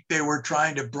integrate, they were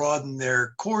trying to broaden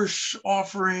their course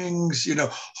offerings.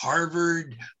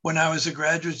 Harvard, when I was a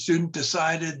graduate student,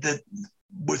 decided that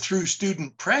through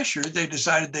student pressure, they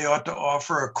decided they ought to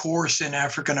offer a course in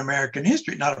African American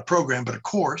history, not a program, but a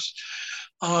course.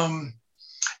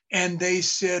 And they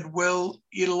said, well,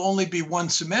 it'll only be one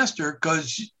semester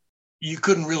because you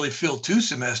couldn't really fill 2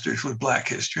 semesters with Black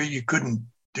history. You couldn't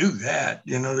do that.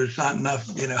 There's not enough,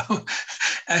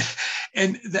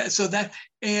 and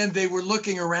and they were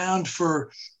looking around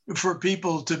for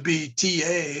people to be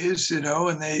TAs, you know,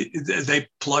 and they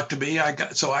plucked me. I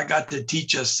got to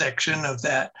teach a section of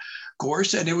that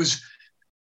course, and it was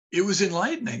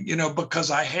enlightening, you know, because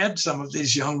I had some of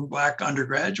these young Black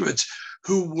undergraduates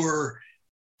who were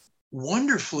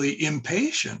wonderfully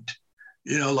impatient,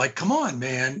 you know, like, come on,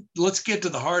 man, let's get to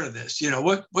the heart of this. You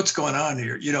know, what's going on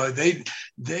here? You know,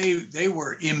 they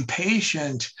were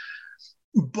impatient,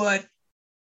 but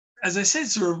as I said,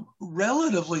 sort of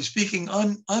relatively speaking,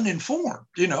 uninformed.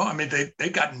 You know, I mean, they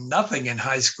got nothing in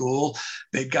high school.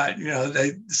 They got, you know,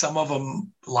 a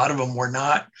lot of them were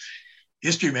not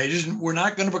history majors and were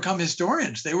not going to become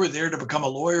historians. They were there to become a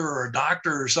lawyer or a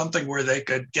doctor or something where they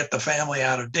could get the family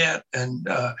out of debt. But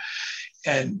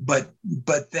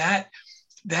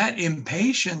that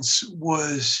impatience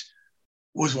was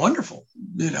wonderful,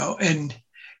 you know, and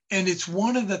it's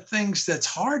one of the things that's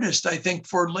hardest, I think,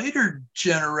 for later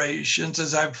generations,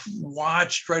 as I've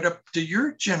watched right up to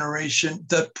your generation,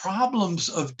 the problems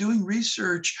of doing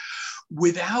research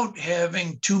without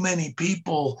having too many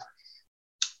people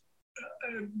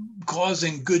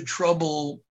causing good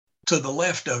trouble to the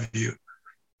left of you.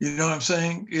 You know what I'm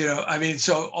saying? You know, I mean,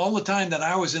 so all the time that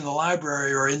I was in the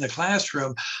library or in the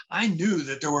classroom, I knew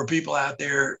that there were people out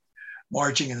there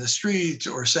marching in the streets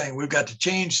or saying, we've got to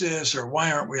change this, or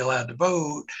why aren't we allowed to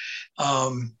vote?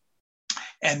 And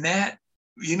that,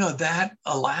 you know, that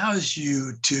allows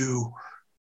you to,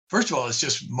 first of all, it's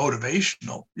just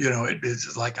motivational. You know,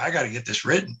 it's like, I got to get this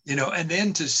written, you know, and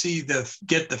then to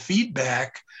get the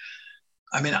feedback.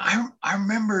 I mean, I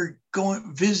remember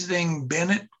visiting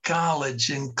Bennett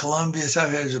College in Columbia. So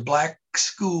there's a Black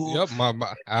school. Yep,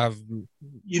 I've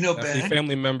Bennett.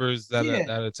 Family members that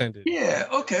attended. Yeah.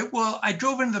 Okay. Well, I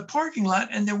drove into the parking lot,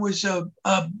 and there was a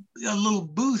little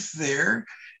booth there,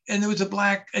 and there was a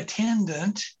Black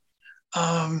attendant,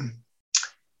 and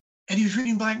he was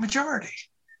reading Black Majority.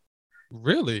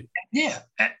 Really? Yeah.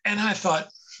 And I thought,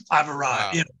 I've arrived.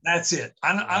 Wow. You know, that's it.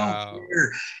 I don't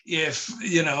care if,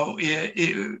 you know,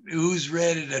 who's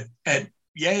read it at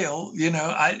Yale. You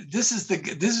know, this is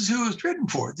who it was written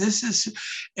for.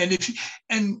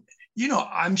 And you know,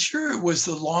 I'm sure it was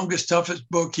the longest, toughest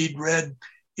book he'd read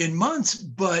in months,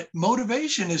 but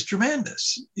motivation is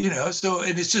tremendous. You know, so,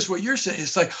 and it's just what you're saying.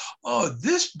 It's like, oh,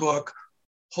 this book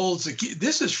holds the key.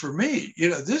 This is for me. You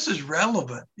know, this is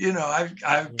relevant. You know,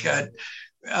 I've got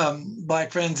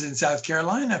Black friends in South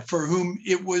Carolina for whom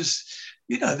it was,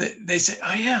 you know, they say,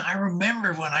 oh yeah, I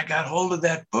remember when I got hold of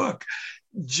that book,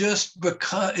 just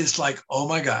because it's like, oh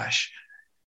my gosh,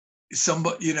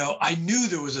 somebody, you know, I knew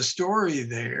there was a story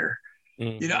there.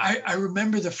 Mm-hmm. You know, I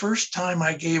remember the first time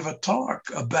I gave a talk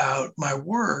about my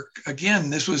work.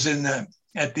 Again, this was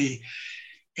at the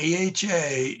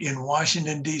AHA in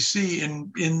Washington, D.C.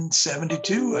 in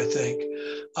 72, I think.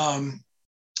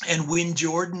 And Wynne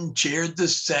Jordan chaired the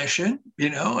session,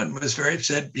 you know, and was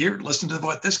said, here, listen to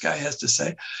what this guy has to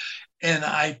say. And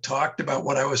I talked about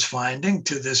what I was finding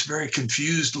to this very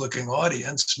confused looking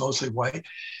audience, mostly white.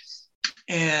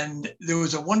 And there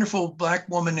was a wonderful Black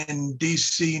woman in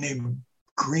DC named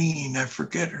Green, I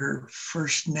forget her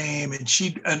first name. And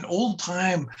an old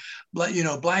time, you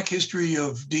know, Black history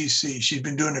of DC. She'd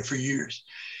been doing it for years.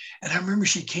 And I remember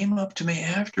she came up to me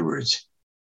afterwards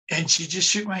and she just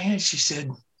shook my hand. She said,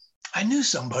 I knew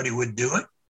somebody would do it,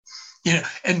 you know,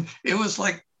 and it was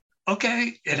like,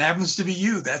 okay, it happens to be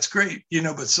you. That's great. You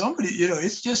know, but somebody, you know,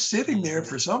 it's just sitting there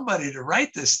for somebody to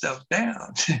write this stuff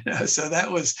down. So that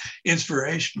was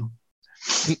inspirational.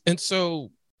 And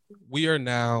so we are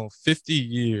now 50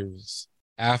 years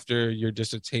after your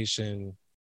dissertation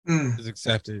is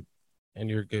accepted and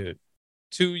you're good.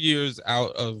 2 years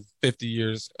out of 50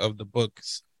 years of the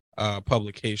book's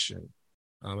publication,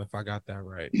 if I got that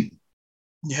right.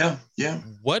 Yeah.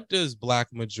 What does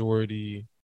Black Majority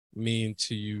mean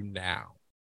to you now?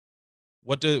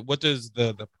 What does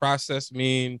the process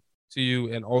mean to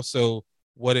you, and also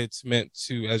what it's meant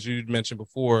to, as you mentioned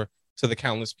before, to the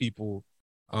countless people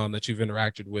that you've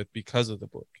interacted with because of the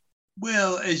book?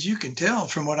 Well, as you can tell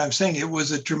from what I'm saying, it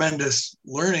was a tremendous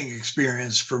learning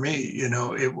experience for me. You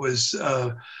know, it was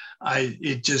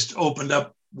it just opened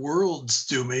up worlds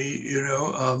to me. You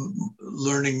know,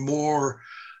 learning more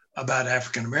about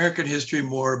African American history,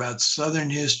 more about Southern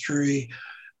history,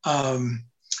 and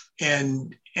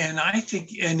I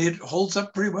think, and it holds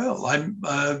up pretty well.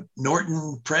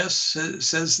 Norton Press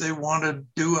says they want to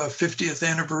do a 50th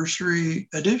anniversary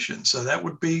edition, so that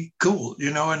would be cool.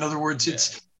 You know, in other words,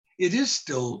 it is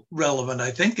still relevant,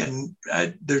 I think, and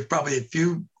there's probably a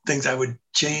few things I would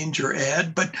change or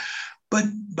add, but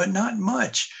not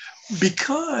much,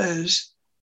 because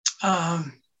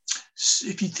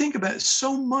if you think about it,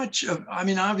 so much of, I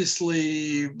mean,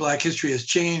 obviously Black history has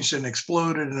changed and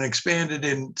exploded and expanded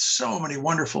in so many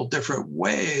wonderful different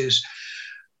ways.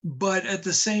 But at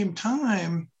the same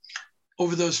time,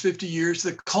 over those 50 years,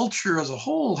 the culture as a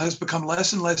whole has become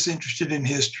less and less interested in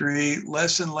history,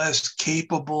 less and less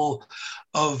capable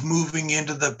of moving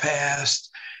into the past,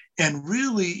 and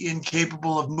really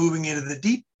incapable of moving into the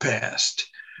deep past.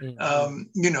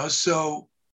 So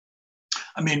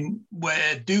I mean,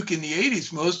 at Duke in the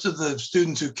 80s, most of the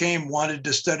students who came wanted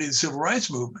to study the civil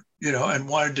rights movement, and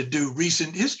wanted to do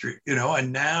recent history,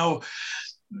 and now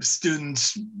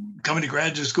students coming to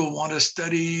graduate school want to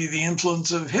study the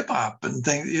influence of hip hop and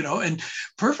things, and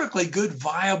perfectly good,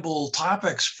 viable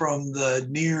topics from the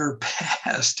near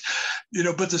past,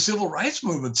 but the civil rights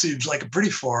movement seems like a pretty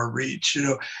far reach,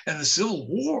 and the Civil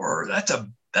War, that's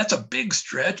a big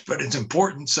stretch, but it's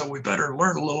important. So we better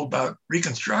learn a little about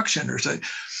Reconstruction or something.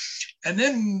 And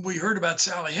then we heard about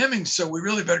Sally Hemings. So we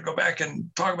really better go back and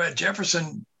talk about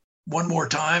Jefferson one more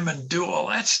time and do all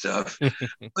that stuff.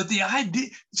 But the idea,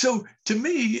 so to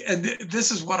me, and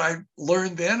this is what I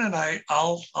learned then, and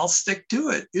I'll stick to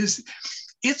it, is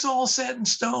it's all set in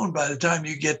stone by the time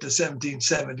you get to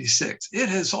 1776. It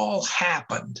has all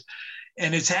happened.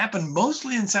 And it's happened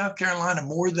mostly in South Carolina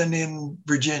more than in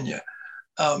Virginia,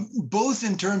 both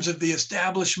in terms of the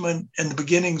establishment and the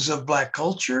beginnings of Black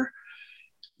culture,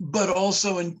 but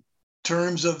also in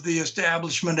terms of the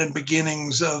establishment and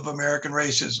beginnings of American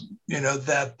racism.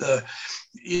 That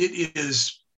it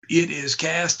is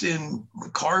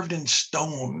carved in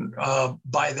stone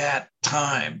by that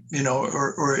time,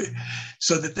 or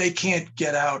so that they can't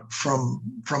get out from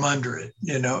under it.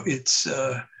 It's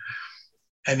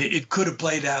and it could have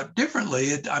played out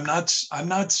differently. I'm not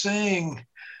saying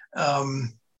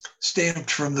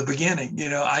stamped from the beginning.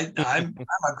 I'm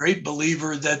a great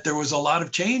believer that there was a lot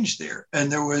of change there,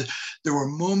 and there were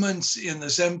moments in the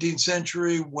 17th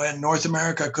century when North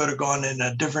America could have gone in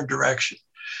a different direction.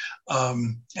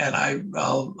 And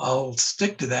I'll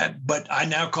stick to that, but I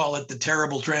now call it the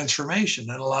terrible transformation,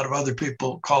 and a lot of other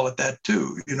people call it that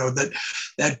too.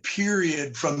 That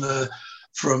period from the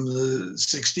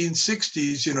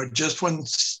 1660s, just when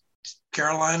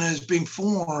Carolina is being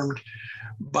formed.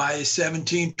 By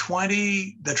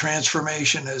 1720, the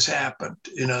transformation has happened.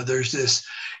 There's this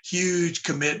huge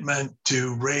commitment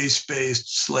to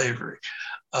race-based slavery.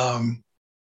 And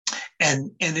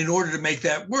in order to make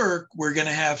that work, we're going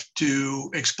to have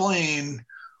to explain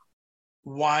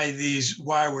why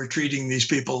we're treating these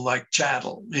people like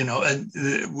chattel, and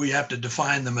we have to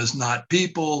define them as not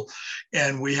people,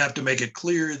 and we have to make it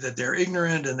clear that they're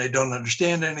ignorant and they don't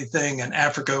understand anything, and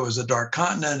Africa is a dark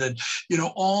continent, and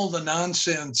all the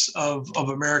nonsense of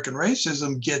American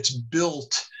racism gets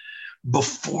built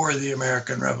before the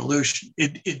American Revolution.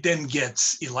 It then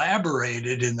gets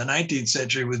elaborated in the 19th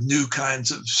century with new kinds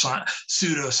of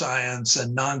pseudoscience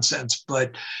and nonsense,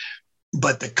 but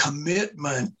the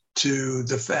commitment to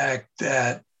the fact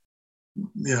that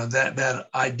that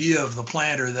idea of the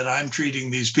planter, that I'm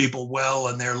treating these people well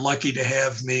and they're lucky to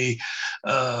have me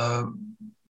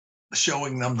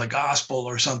showing them the gospel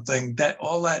or something, that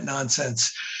all that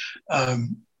nonsense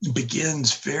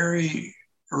begins very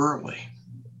early.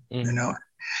 And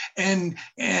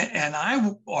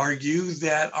I argue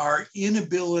that our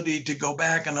inability to go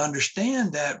back and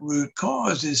understand that root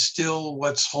cause is still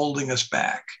what's holding us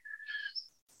back.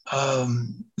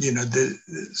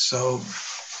 So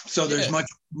there's much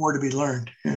more to be learned.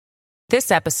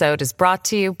 This episode is brought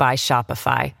to you by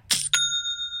Shopify.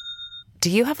 Do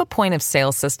you have a point of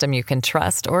sale system you can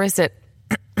trust, or is it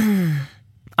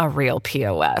a real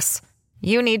POS?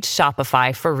 You need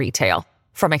Shopify for retail.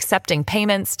 From accepting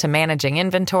payments to managing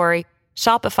inventory,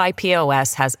 Shopify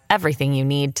POS has everything you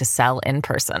need to sell in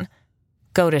person.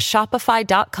 Go to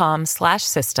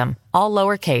shopify.com/system, all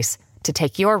lowercase, to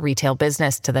take your retail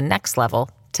business to the next level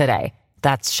today.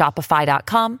 That's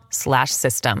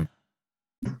shopify.com/system.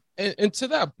 And to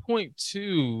that point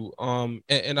too,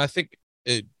 and I think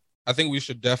we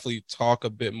should definitely talk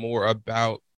a bit more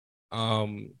about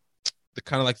the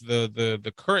kind of like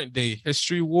the current day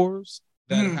history wars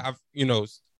that have,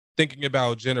 thinking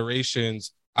about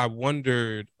generations. I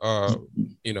wondered,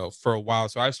 for a while.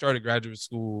 So I started graduate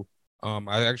school.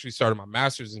 I actually started my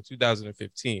master's in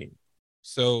 2015.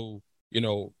 So,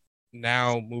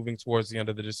 now moving towards the end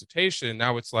of the dissertation,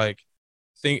 now it's like,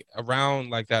 think around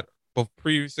like that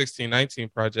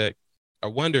pre-1619 project, I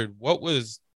wondered what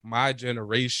was my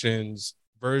generation's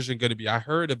version going to be. I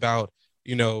heard about,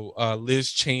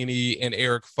 Liz Cheney and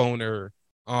Eric Foner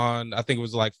on, I think it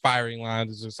was like Firing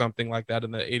Lines or something like that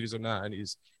in the 80s or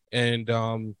 90s. And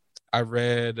I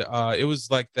read, it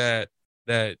was like that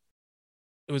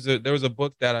there was a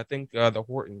book that I think the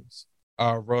Hortons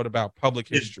wrote about public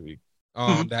history,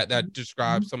 Mhm. that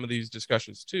describes some of these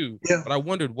discussions too. Yeah. But I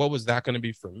wondered what was that going to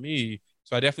be for me.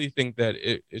 So I definitely think that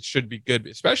it should be good,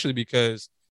 especially because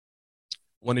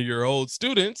one of your old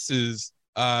students is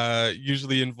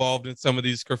usually involved in some of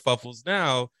these kerfuffles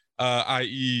now,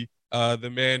 i.e., the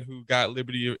man who got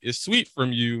Liberty is Sweet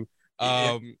from you,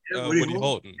 Yeah. Woody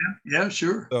Holton. Yeah,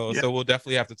 sure. So Yeah. so we'll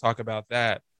definitely have to talk about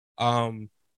that. Um,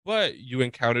 but you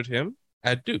encountered him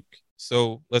at Duke,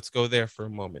 so let's go there for a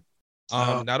moment.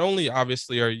 Uh, Not only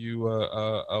obviously are you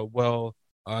a well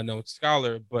known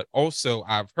scholar, but also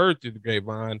I've heard through the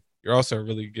grapevine you're also a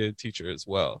really good teacher as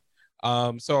well.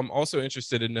 So I'm also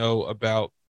interested to know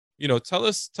about, tell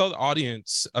the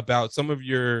audience about some of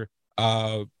your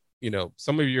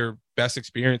some of your best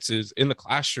experiences in the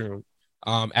classroom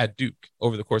at Duke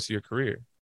over the course of your career.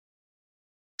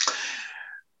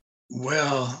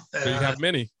 well, So you have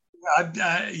many.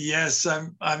 yes,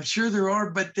 I'm sure there are,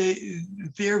 but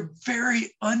they're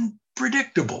very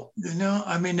unpredictable.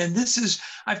 I mean, and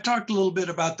I've talked a little bit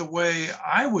about the way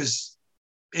I was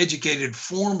educated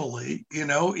formally, in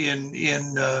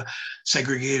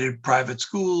segregated private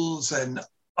schools and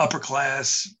upper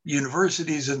class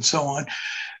universities and so on.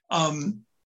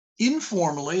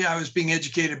 Informally, I was being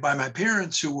educated by my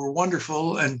parents, who were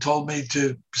wonderful and told me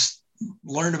to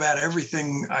learn about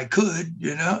everything I could,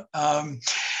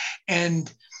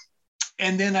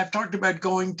 and then I've talked about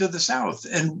going to the South,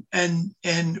 and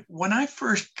when I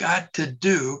first got to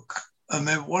Duke, I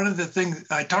mean, one of the things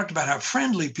I talked about how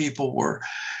friendly people were.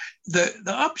 The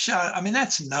upshot, I mean,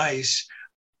 that's nice,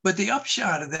 but the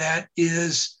upshot of that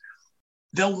is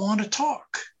they'll want to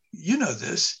talk. You know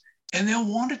this, and they'll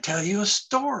want to tell you a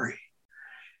story.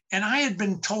 And I had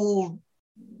been told,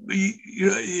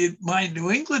 my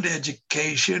New England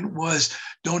education was,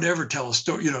 don't ever tell a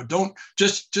story. Don't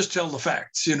just tell the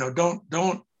facts.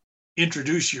 Don't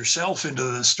introduce yourself into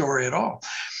the story at all.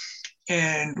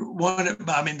 And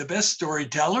the best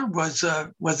storyteller was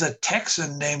a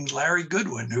Texan named Larry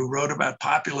Goodwin, who wrote about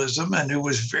populism and who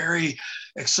was very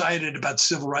excited about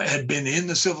civil rights, had been in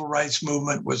the civil rights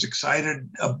movement, was excited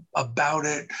about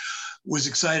it, was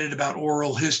excited about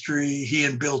oral history. He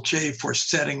and Bill Chafe were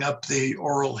setting up the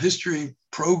oral history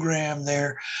program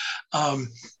there.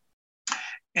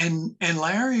 And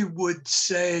Larry would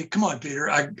say, "Come on, Peter,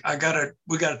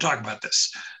 we gotta talk about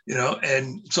this,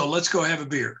 and so let's go have a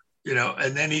beer."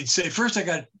 And then he'd say, "First, I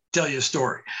got to tell you a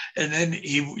story." And then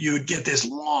you would get this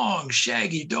long,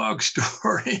 shaggy dog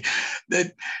story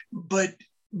but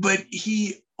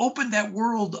he opened that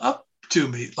world up to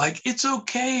me. Like, it's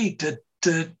okay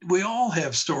we all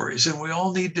have stories and we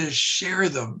all need to share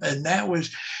them.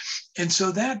 And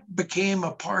so that became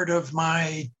a part of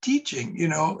my teaching,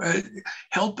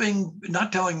 helping,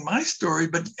 not telling my story,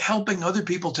 but helping other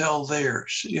people tell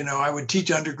theirs. I would teach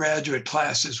undergraduate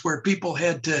classes where people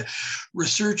had to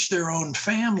research their own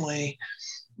family,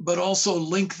 but also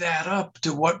link that up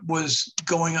to what was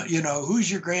going on.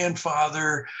 Who's your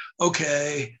grandfather?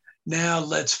 Okay, now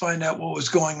let's find out what was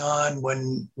going on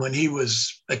when he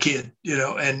was a kid,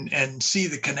 and see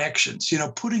the connections,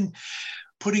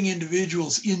 putting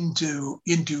individuals into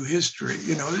history,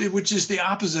 which is the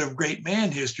opposite of great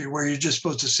man history, where you're just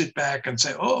supposed to sit back and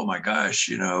say, "Oh my gosh,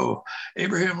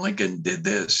 Abraham Lincoln did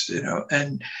this,"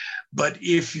 but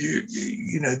if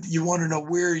you want to know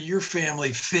where your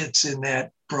family fits in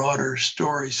that broader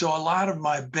story. So a lot of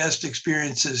my best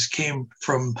experiences came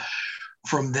from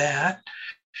that.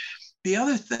 The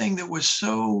other thing that was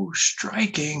so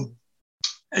striking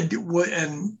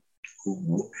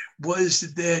was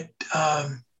that I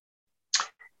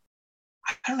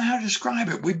don't know how to describe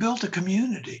it. We built a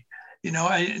community.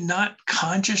 Not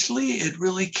consciously. It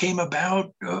really came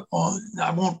about.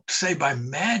 I won't say by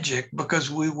magic,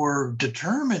 because we were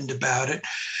determined about it,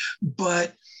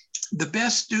 but the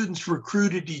best students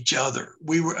recruited each other.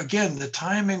 The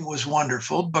timing was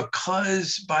wonderful,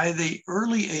 because by the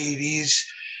early 80s,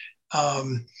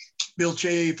 Bill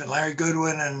Chafe and Larry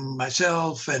Goodwin and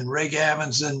myself and Ray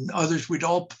Gavins and others, we'd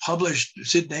all published,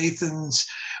 Sid Nathans,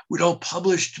 we'd all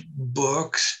published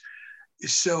books.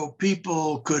 So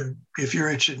people could, if you're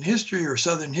interested in history or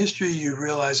Southern history, you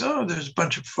realize, oh, there's a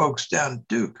bunch of folks down at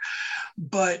Duke.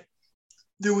 But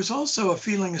there was also a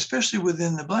feeling, especially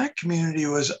within the Black community,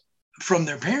 was from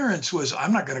their parents, was,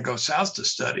 I'm not going to go south to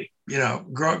study.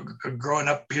 Growing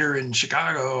up here in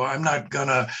Chicago, I'm not going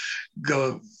to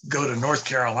go to North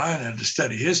Carolina to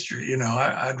study history.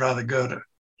 I'd rather go to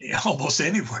almost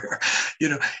anywhere.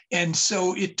 And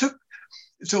so it took,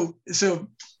 so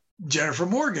Jennifer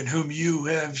Morgan, whom you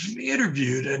have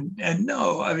interviewed and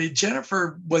know. I mean,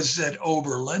 Jennifer was at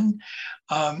Oberlin,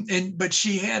 but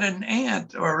she had an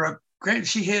aunt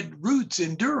she had roots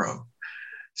in Durham.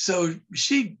 So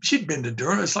she'd been to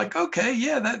Durham. It's like, okay,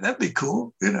 yeah, that'd be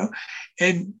cool,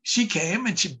 And she came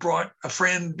and she brought a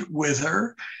friend with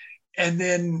her. And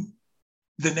then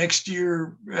the next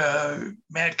year,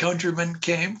 Matt Countryman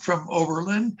came from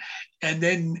Oberlin, and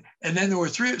then there were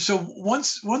three. So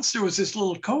once there was this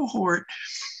little cohort,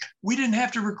 we didn't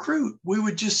have to recruit. We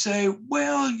would just say,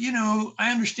 well,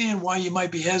 I understand why you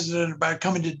might be hesitant about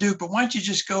coming to Duke, but why don't you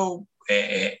just go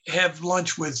have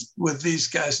lunch with these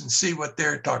guys and see what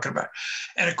they're talking about?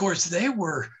 And of course, they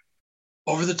were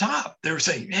over the top. They were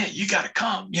saying, "Hey, you got to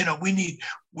come.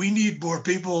 We need more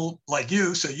people like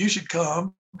you, so you should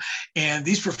come." And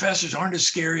these professors aren't as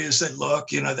scary as they look.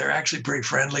 They're actually pretty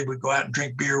friendly. We go out and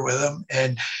drink beer with them,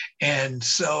 and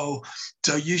so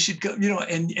you should go.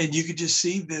 And you could just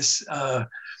see this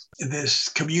this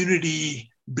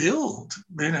community build.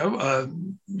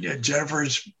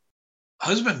 Jennifer's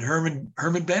husband,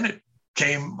 Herman Bennett,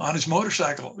 came on his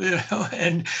motorcycle,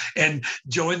 and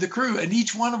joined the crew. And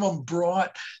each one of them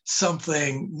brought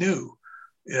something new.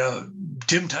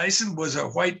 Tim Tyson was a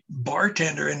white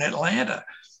bartender in Atlanta,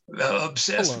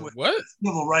 obsessed with what? the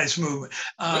civil rights movement.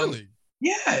 Really?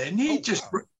 Yeah, and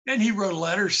he wrote a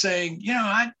letter saying,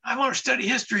 I want to study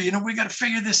history. We got to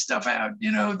figure this stuff out.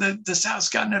 The South's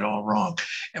gotten it all wrong.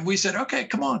 And we said, okay,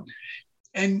 come on.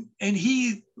 And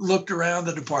he looked around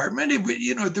the department.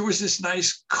 There was this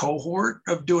nice cohort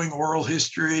of doing oral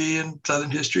history and Southern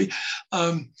history,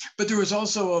 but there was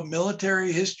also a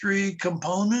military history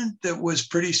component that was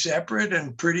pretty separate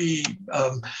and pretty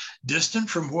distant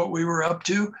from what we were up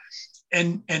to.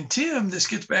 And Tim, this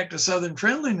gets back to Southern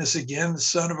friendliness again, the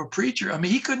son of a preacher. I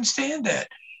mean, he couldn't stand that.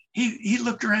 He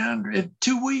looked around in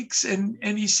 2 weeks and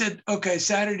he said, okay,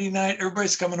 Saturday night,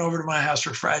 everybody's coming over to my house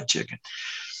for fried chicken.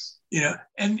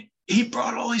 And he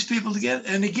brought all these people together.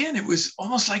 And again, it was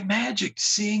almost like magic,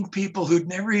 seeing people who'd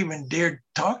never even dared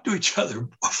talk to each other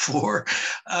before,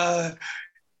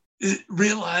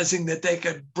 realizing that they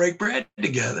could break bread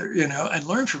together, and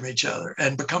learn from each other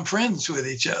and become friends with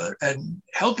each other and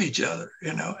help each other,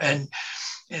 and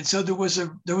so there was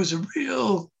a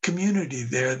real community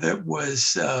there that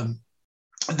was,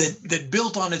 that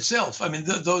built on itself. I mean,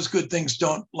 those good things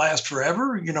don't last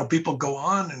forever. People go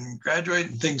on and graduate,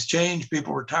 and things change.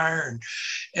 People retire,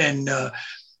 and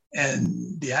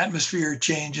the atmosphere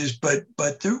changes. But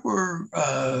there were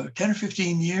 10 or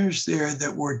 15 years there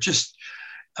that were just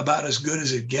about as good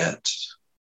as it gets.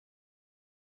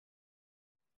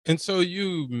 And so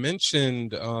you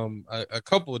mentioned a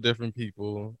couple of different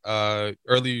people.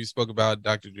 Earlier, you spoke about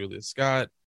Dr. Julia Scott,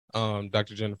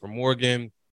 Dr. Jennifer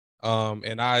Morgan.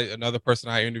 And another person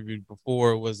I interviewed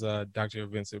before was Dr.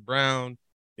 Vincent Brown.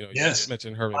 Yes. You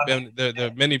mentioned Herman Bennett. There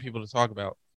are many people to talk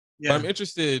about. Yeah. But I'm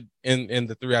interested in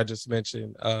the three I just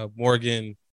mentioned,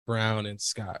 Morgan, Brown, and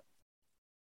Scott.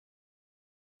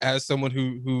 As someone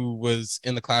who was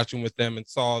in the classroom with them and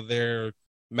saw their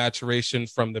maturation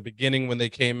from the beginning when they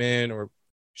came in or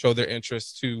showed their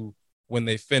interest to when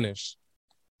they finished,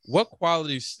 what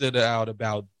qualities stood out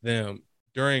about them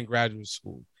during graduate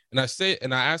school? And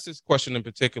I ask this question in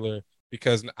particular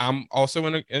because I'm also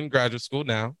in graduate school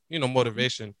now,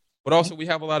 motivation, but also we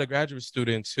have a lot of graduate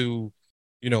students who,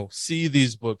 see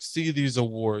these books, see these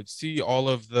awards, see all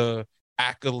of the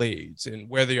accolades and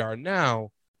where they are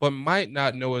now, but might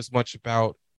not know as much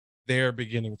about their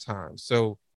beginning time.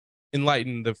 So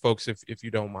enlighten the folks if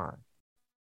you don't mind.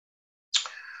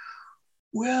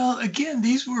 Well, again,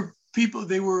 these were people,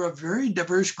 they were a very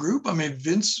diverse group. I mean,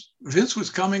 Vince was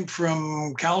coming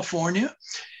from California.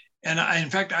 And in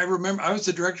fact, I remember I was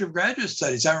the director of graduate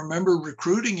studies. I remember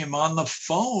recruiting him on the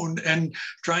phone and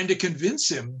trying to convince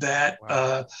him that,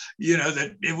 wow.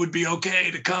 That it would be okay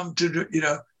to come to,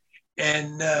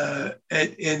 and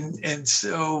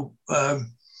so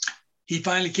he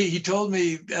finally came. He told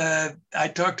me, I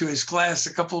talked to his class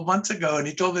a couple of months ago, and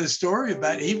he told me the story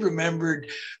about it. He remembered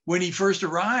when he first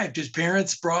arrived, his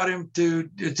parents brought him to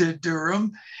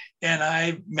Durham, and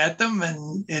I met them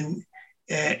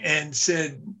and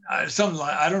said something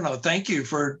like, I don't know, thank you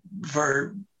for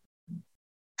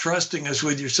trusting us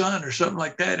with your son or something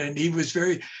like that. And he was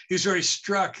very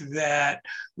struck that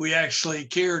we actually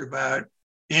cared about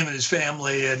him and his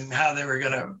family and how they were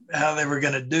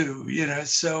gonna do,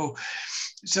 so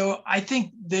I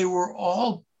think they were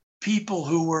all people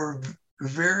who were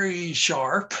very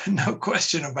sharp, no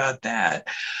question about that,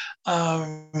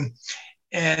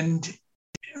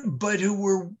 but who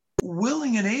were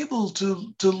willing and able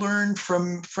to learn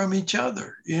from each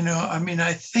other. I mean,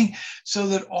 I think so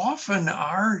that often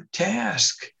our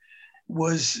task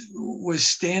was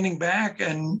standing back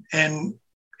and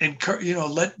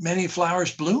let many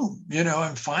flowers bloom,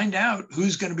 and find out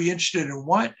who's going to be interested in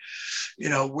what,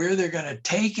 where they're going to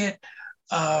take it.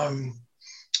 And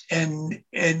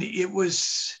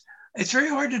it's very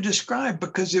hard to describe,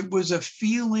 because it was a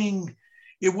feeling.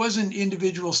 It wasn't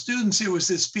individual students. It was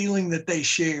this feeling that they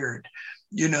shared,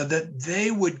 that they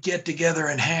would get together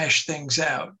and hash things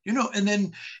out, and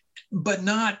then, but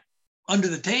not under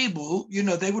the table.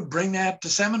 They would bring that to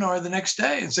seminar the next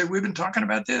day and say, we've been talking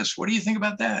about this. What do you think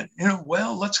about that?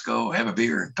 Well, let's go have a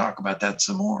beer and talk about that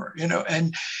some more,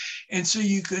 and so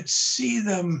you could see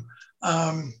them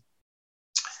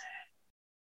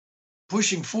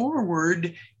pushing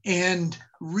forward and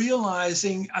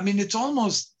realizing, I mean, it's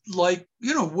almost like,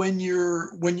 when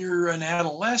you're an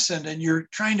adolescent and you're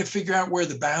trying to figure out where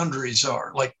the boundaries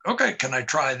are, like, okay, can I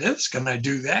try this? Can I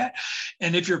do that?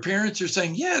 And if your parents are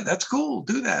saying, yeah, that's cool,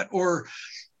 do that, or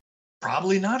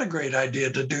probably not a great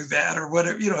idea to do that, or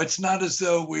whatever, it's not as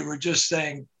though we were just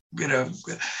saying,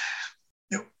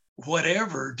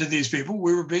 whatever to these people.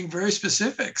 We were being very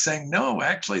specific, saying, no,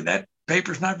 actually that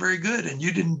paper's not very good, and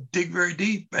you didn't dig very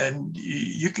deep, and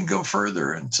you can go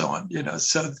further, and so on.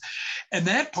 So, and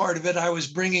that part of it I was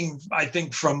bringing, I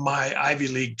think, from my Ivy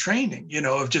League training,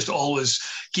 of just always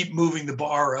keep moving the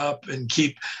bar up and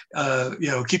keep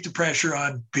the pressure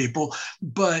on people,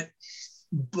 but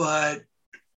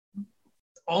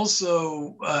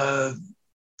also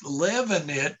leaven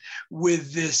it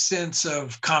with this sense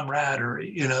of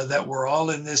camaraderie, that we're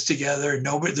all in this together.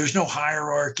 There's no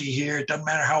hierarchy here. It doesn't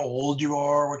matter how old you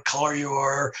are, what color you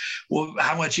are,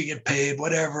 how much you get paid,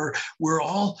 whatever. We're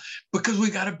all, because we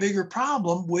got a bigger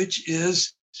problem, which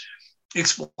is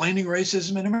explaining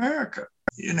racism in America,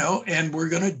 and we're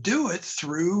going to do it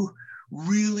through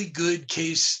really good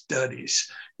case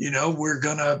studies. We're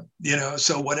going to,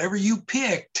 so whatever you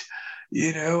picked,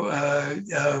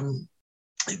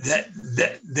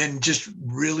 that then just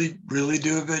really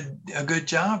do a good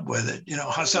job with it.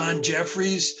 Hassan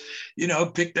Jeffries,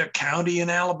 picked a county in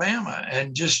Alabama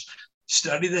and just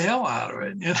study the hell out of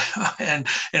it,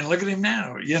 and look at him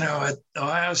now, at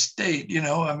Ohio State,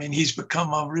 I mean, he's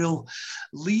become a real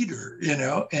leader,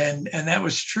 and that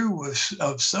was true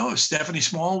of Stephanie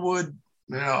Smallwood.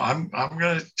 I'm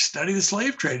going to study the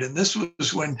slave trade. And this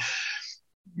was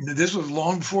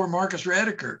long before Marcus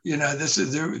Rediker.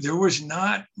 There was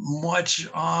not much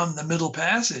on the Middle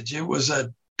Passage. It was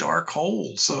a dark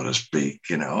hole, so to speak,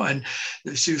 and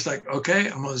she was like, okay,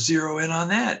 I'm going to zero in on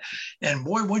that. And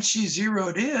boy, once she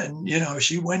zeroed in,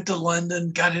 she went to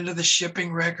London, got into the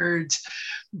shipping records,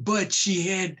 but she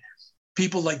had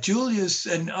people like Julius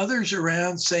and others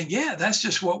around saying, yeah, that's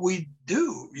just what we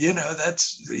do.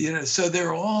 That's, so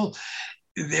they're all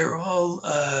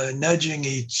nudging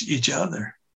each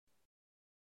other.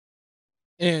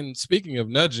 And speaking of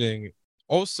nudging,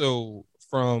 also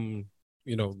from,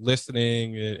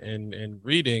 listening and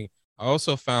reading, I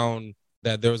also found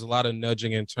that there was a lot of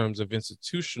nudging in terms of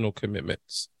institutional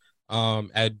commitments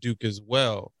at Duke as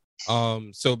well.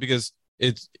 So because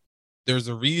there's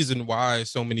a reason why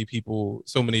so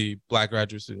many Black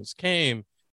graduate students came.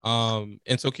 And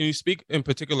so can you speak in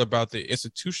particular about the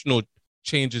institutional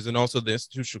changes and also the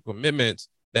institutional commitments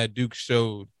that Duke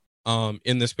showed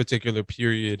in this particular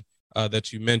period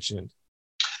that you mentioned?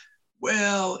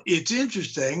 Well, it's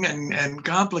interesting and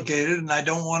complicated, and I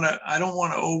don't want to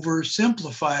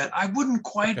oversimplify it. I wouldn't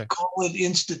quite call it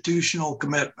institutional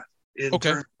commitment. With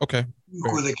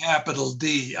a capital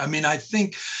D. I mean, I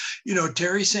think,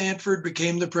 Terry Sanford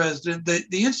became the president.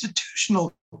 The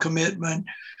institutional commitment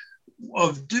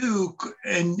of Duke,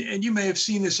 and you may have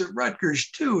seen this at Rutgers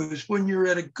too, is when you're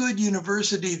at a good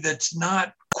university that's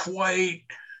not quite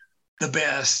the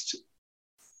best,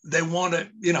 they want to,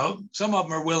 some of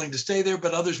them are willing to stay there,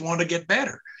 but others want to get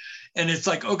better. And it's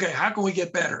like, okay, how can we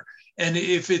get better? And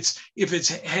if it's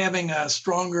having a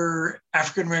stronger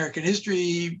African-American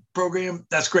history program,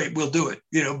 that's great. We'll do it,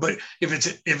 but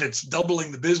if it's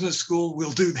doubling the business school, we'll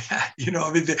do that.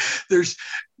 I mean, there's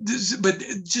this, but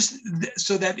just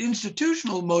so that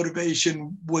institutional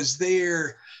motivation was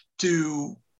there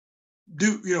to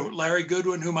do, Larry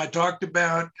Goodwin, whom I talked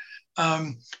about,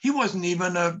 he wasn't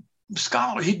even a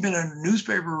scholar. He'd been a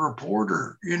newspaper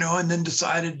reporter, and then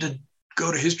decided to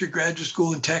go to history graduate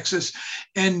school in Texas.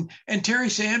 And Terry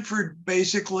Sanford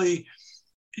basically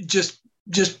just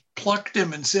plucked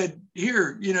him and said,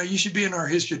 here, you should be in our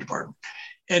history department.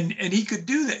 And he could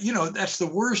do that. That's the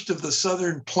worst of the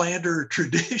Southern planter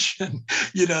tradition.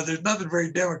 There's nothing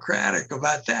very democratic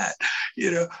about that.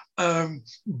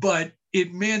 But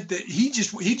it meant that he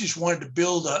just wanted to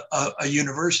build a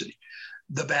university.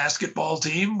 The basketball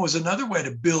team was another way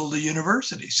to build a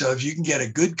university. So if you can get a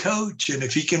good coach and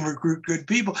if he can recruit good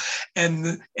people,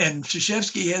 and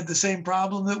Krzyzewski had the same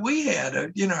problem that we had.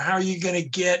 How are you going to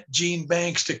get Gene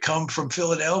Banks to come from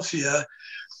Philadelphia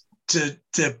to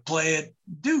play at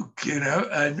Duke?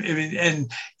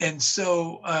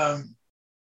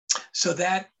 So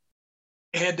that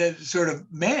had to sort of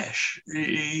mesh.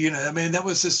 That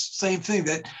was the same thing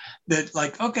that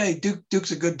like, okay,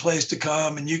 Duke's a good place to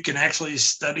come, and you can actually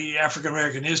study African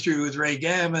American history with Ray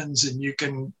Gammons, and you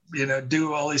can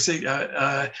do all these things.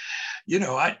 I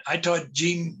taught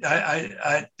Gene.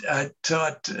 I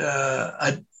taught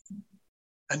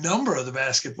a number of the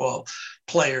basketball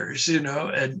players, and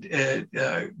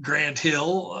Grant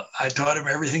Hill, I taught him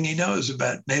everything he knows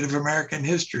about Native American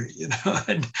history,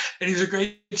 and he was a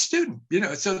great student,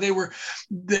 so they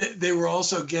were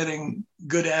also getting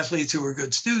good athletes who were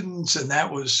good students, and that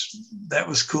was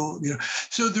cool,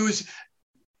 So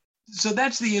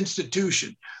that's the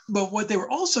institution. But what they were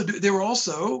also doing, they were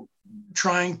also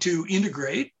trying to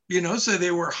integrate, so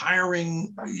they were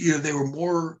hiring, they were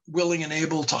more willing and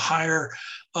able to hire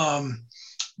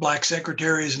Black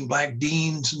secretaries and Black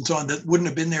deans and so on that wouldn't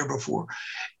have been there before.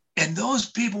 And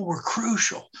those people were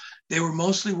crucial. They were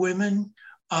mostly women,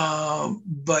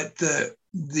 but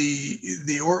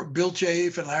Bill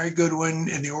Chafe and Larry Goodwin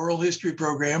in the oral history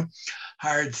program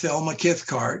hired Thelma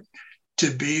Kithcart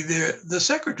to be the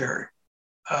secretary.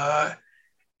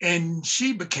 And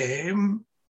she became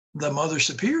the Mother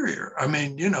Superior.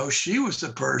 She was the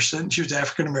person, she was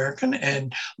African-American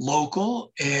and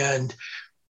local and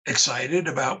excited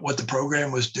about what the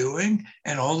program was doing.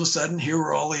 And all of a sudden, here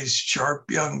were all these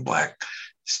sharp young Black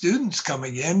students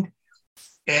coming in.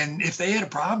 And if they had a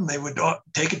problem, they would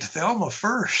take it to Thelma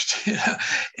first.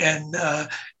 And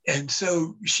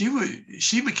so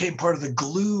she became part of the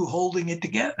glue holding it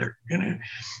together. And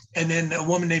then a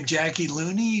woman named Jackie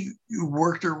Looney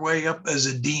worked her way up as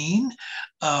a dean.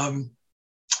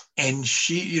 And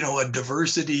she, a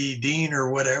diversity dean or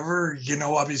whatever,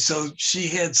 so she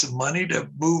had some money to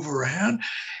move around.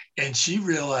 And she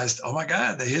realized, oh my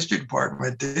God, the history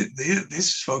department,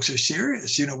 these folks are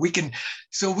serious. We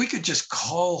could just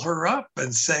call her up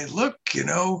and say, look,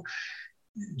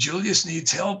 Julius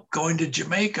needs help going to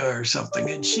Jamaica or something.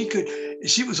 And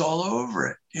she was all over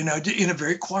it, in a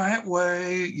very quiet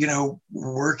way,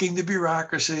 working the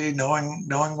bureaucracy, knowing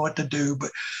what to do.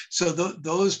 But so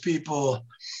those people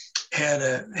had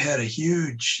a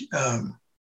huge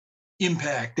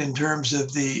impact in terms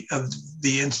of the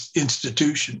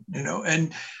institution,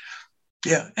 and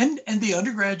the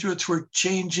undergraduates were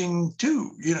changing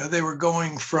too. They were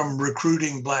going from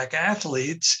recruiting Black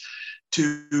athletes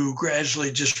to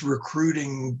gradually just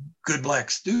recruiting good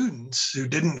Black students who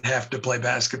didn't have to play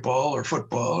basketball or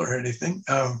football or anything.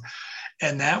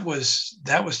 And that was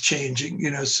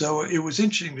changing, so it was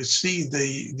interesting to see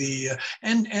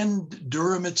and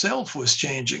Durham itself was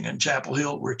changing and Chapel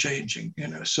Hill were changing,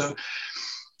 so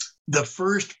the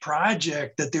first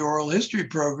project that the oral history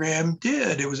program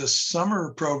did, it was a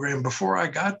summer program before I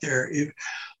got there,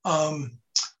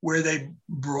 where they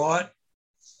brought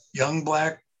young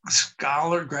Black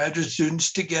graduate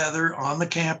students together on the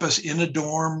campus in a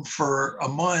dorm for a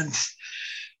month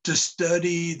to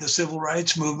study the civil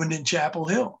rights movement in Chapel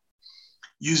Hill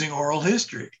using oral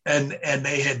history. And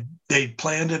they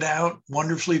planned it out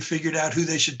wonderfully, figured out who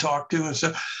they should talk to and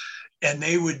stuff. And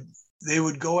they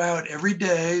would go out every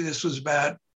day. This was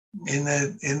about in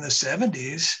the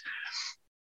 70s.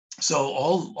 So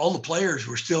all the players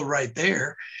were still right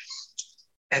there.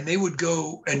 And they would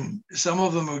go, and some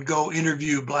of them would go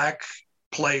interview Black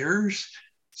players.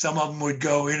 Some of them would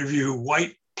go interview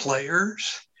white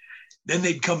players. Then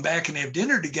they'd come back and have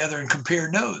dinner together and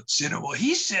compare notes. Well,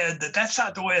 he said that's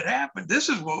not the way it happened. This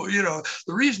is what,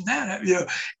 the reason that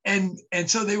happened,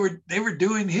 and so they were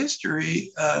doing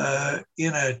history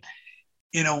in a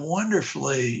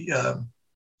wonderfully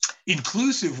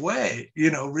inclusive way,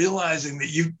 realizing that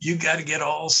you got to get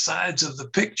all sides of the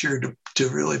picture to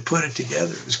really put it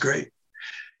together. It was great.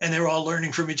 And they were all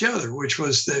learning from each other, which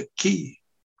was the key.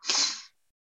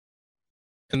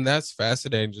 And that's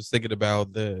fascinating, just thinking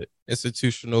about the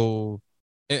institutional.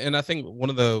 And I think one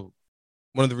of the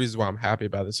reasons why I'm happy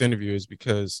about this interview is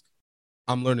because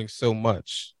I'm learning so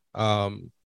much.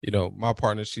 My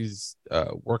partner, she's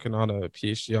working on a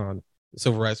PhD on the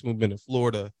civil rights movement in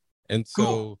Florida. And so,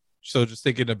 cool. So just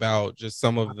thinking about just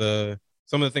some of the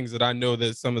things that I know,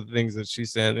 that some of the things that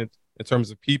she's saying, in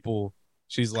terms of people.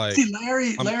 She's like, See,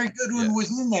 Larry yeah. Goodwin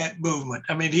was in that movement.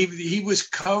 I mean, he was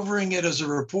covering it as a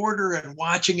reporter and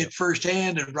watching it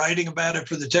firsthand and writing about it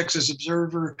for the Texas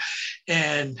Observer,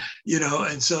 and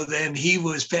and so then he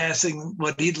was passing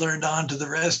what he'd learned on to the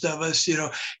rest of us,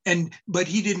 but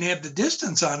he didn't have the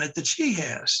distance on it that she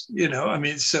has, I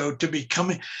mean, so to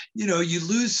become, you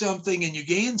lose something and you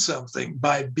gain something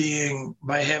by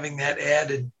having that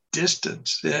added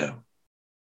distance. Yeah.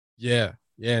 Yeah.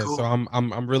 Yeah. Cool. So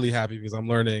I'm really happy because I'm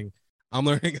learning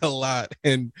a lot,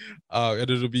 and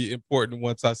it'll be important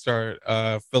once I start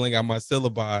filling out my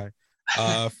syllabi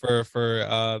for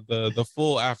the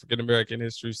full African American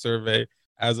history survey,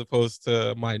 as opposed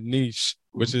to my niche,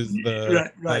 which is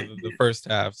Right. the first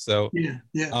half. So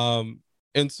Yeah.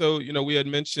 and so we had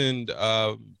mentioned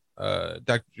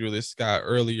Dr. Julius Scott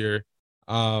earlier,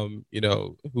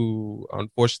 who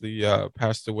unfortunately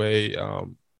passed away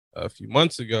a few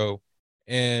months ago.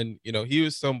 And, he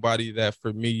was somebody that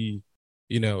for me,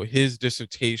 his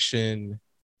dissertation,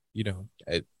 you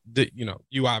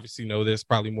obviously know this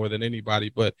probably more than anybody,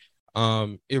 but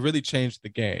it really changed the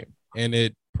game, and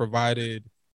it provided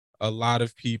a lot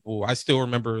of people. I still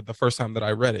remember the first time that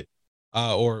I read it,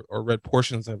 or read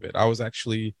portions of it. I was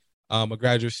actually a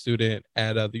graduate student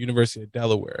at the University of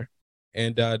Delaware,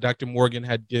 and Dr. Morgan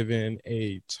had given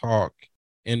a talk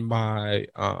in my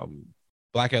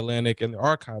Black Atlantic and the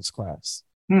Archives class.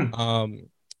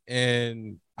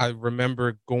 And I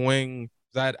remember going,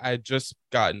 that I had just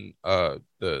gotten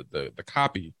the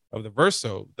copy of the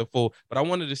verso, the full, but I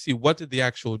wanted to see what did the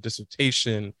actual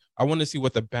dissertation, I wanted to see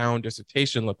what the bound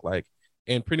dissertation looked like.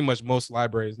 And pretty much most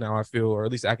libraries now, I feel, or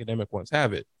at least academic ones,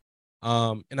 have it.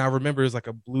 And I remember it was like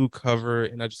a blue cover,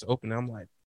 and I just opened it. I'm like,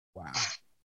 wow.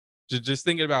 Just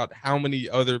thinking about how many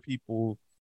other people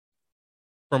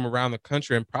from around the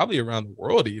country and probably around the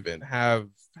world even have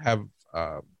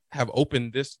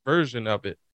opened this version of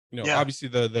it. Obviously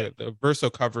the verso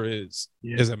cover is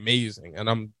amazing, and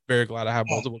I'm very glad I have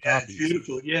multiple copies.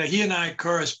 Beautiful. Yeah, he and I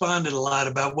corresponded a lot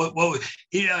about what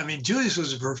I mean, Julius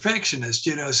was a perfectionist,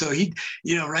 so he,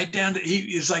 right down to,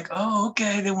 he's like, oh,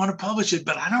 okay, they want to publish it,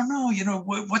 but I don't know,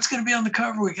 what's going to be on the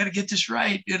cover. We got to get this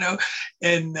right,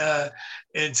 and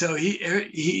so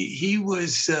he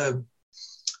was.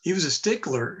 He was a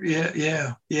stickler.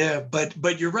 Yeah.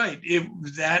 But you're right.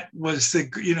 That was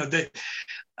the,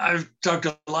 I've talked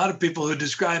to a lot of people who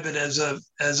describe it as a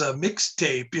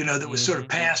mixtape, that was sort of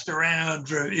passed around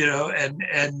for, and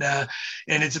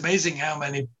it's amazing how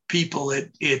many people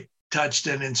it touched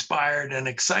and inspired and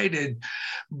excited,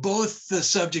 both the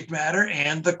subject matter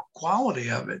and the quality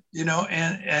of it,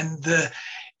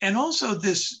 and also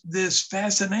this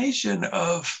fascination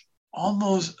of,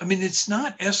 almost, I mean, it's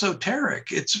not esoteric.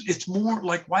 It's more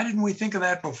like, why didn't we think of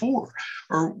that before?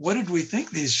 Or what did we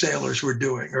think these sailors were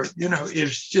doing? Or,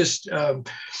 it's just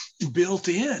built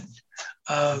in.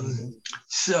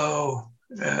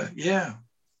 Yeah.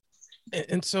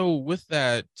 And so with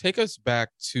that, take us back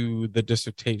to the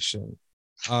dissertation.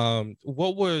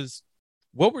 What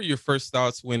were your first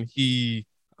thoughts when he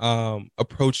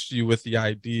approached you with the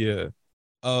idea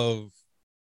of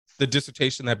the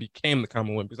dissertation that became the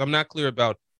Common Wind? Because I'm not clear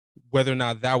about whether or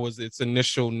not that was its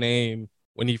initial name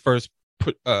when he first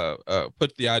put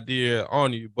the idea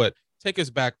on you, but take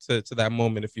us back to that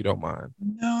moment, if you don't mind.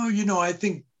 No, I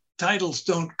think titles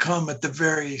don't come at the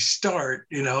very start.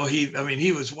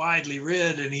 He was widely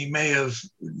read, and he may have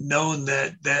known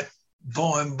that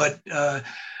poem, but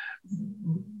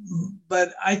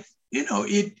I,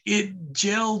 it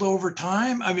gelled over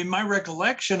time. I mean, my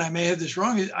recollection, I may have this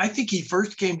wrong, is I think he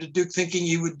first came to Duke thinking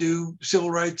he would do civil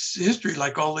rights history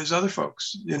like all these other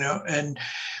folks,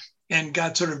 and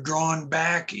got sort of drawn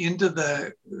back into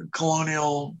the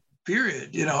colonial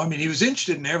period. He was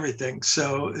interested in everything.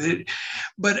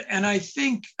 And I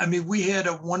think, we had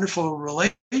a wonderful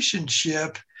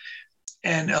relationship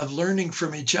and of learning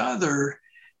from each other.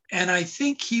 And I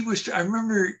think I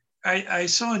remember I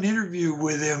saw an interview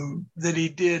with him that he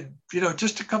did,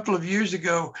 just a couple of years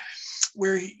ago,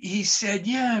 where he said,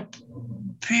 yeah,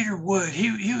 Peter Wood,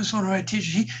 he was one of my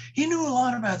teachers. He knew a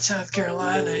lot about South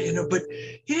Carolina, but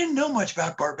he didn't know much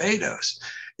about Barbados,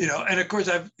 and of course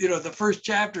the first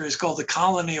chapter is called The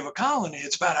Colony of a Colony.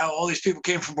 It's about how all these people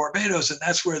came from Barbados, and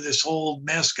that's where this whole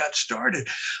mess got started.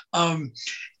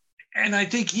 And I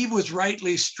think he was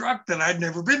rightly struck that I'd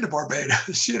never been to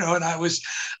Barbados, and I was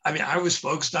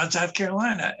focused on South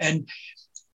Carolina. And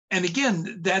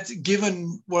again, that's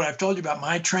given what I've told you about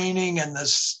my training and the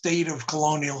state of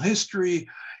colonial history,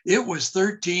 it was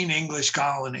 13 English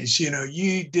colonies.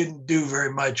 You didn't do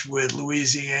very much with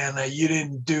Louisiana. You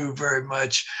didn't do very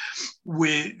much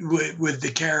with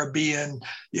the Caribbean,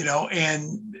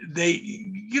 and they,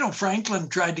 Franklin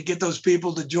tried to get those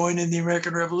people to join in the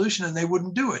American Revolution, and they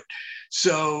wouldn't do it.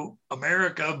 So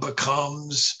America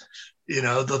becomes,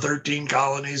 the 13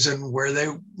 colonies and where they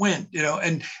went,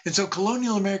 and so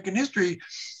colonial American history,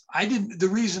 the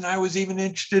reason I was even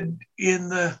interested in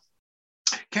the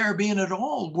Caribbean at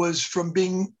all was from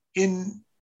being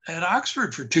at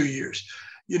Oxford for 2 years,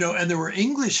 and there were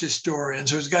English historians.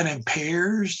 There was a guy named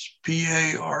Pares,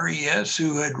 Pares,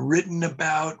 who had written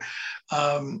about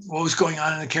what was going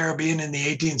on in the Caribbean in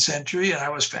the 18th century. And I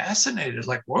was fascinated,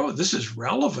 like, whoa, this is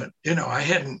relevant.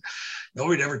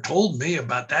 Nobody ever told me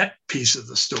about that piece of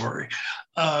the story.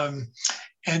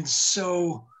 And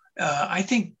so I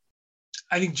think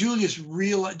Julius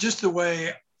realized, just the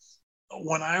way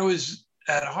when I was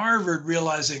at Harvard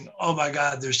realizing, oh my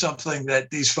God, there's something that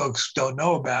these folks don't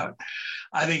know about.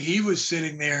 I think he was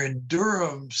sitting there in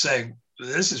Durham saying,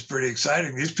 this is pretty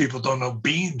exciting. These people don't know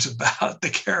beans about the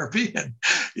Caribbean,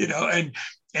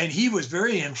 and he was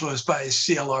very influenced by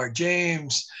C.L.R.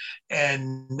 James.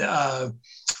 And, and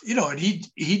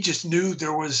he just knew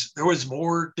there was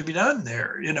more to be done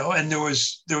there, and there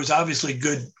was obviously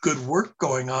good work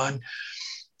going on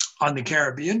the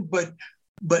Caribbean,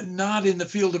 but not in the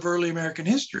field of early American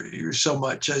history so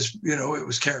much as, it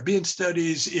was Caribbean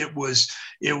studies. It was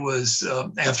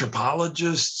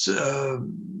anthropologists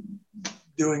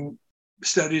doing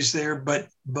studies there. But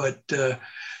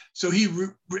so he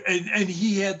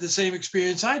had the same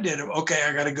experience I did. Okay,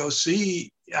 I got to go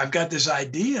see, I've got this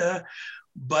idea,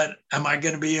 but am I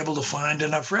going to be able to find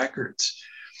enough records?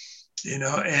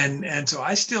 And so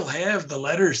I still have the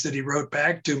letters that he wrote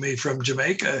back to me from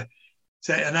Jamaica.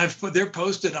 And they're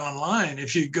posted online.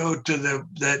 If you go to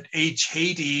that H.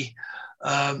 Haiti,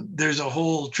 there's a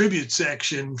whole tribute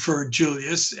section for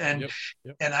Julius, and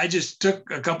and I just took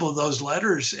a couple of those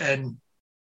letters and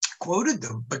quoted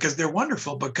them because they're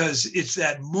wonderful. Because it's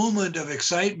that moment of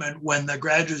excitement when the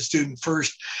graduate student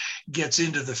first gets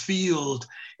into the field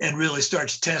and really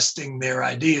starts testing their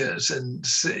ideas, and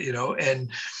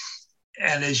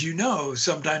as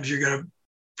sometimes they're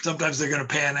going to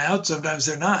pan out, sometimes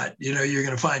they're not. You're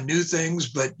going to find new things,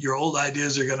 but your old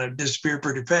ideas are going to disappear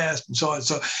pretty fast, and so on.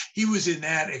 So he was in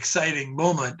that exciting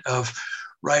moment of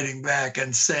writing back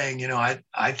and saying,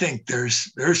 I think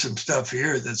there's some stuff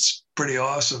here that's pretty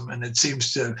awesome. And it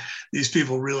seems these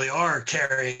people really are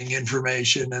carrying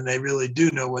information, and they really do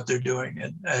know what they're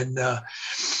doing. And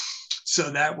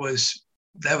so that was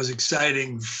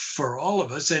exciting for all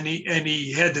of us. And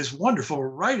he had this wonderful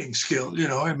writing skill,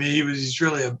 he's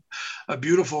really a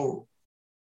beautiful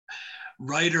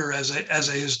writer as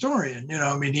a historian,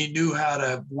 he knew how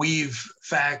to weave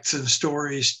facts and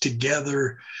stories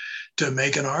together to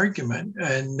make an argument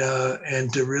and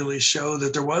to really show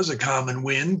that there was a common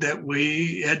wind that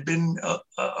we had been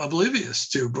oblivious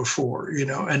to before,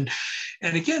 and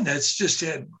again, that's just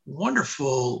had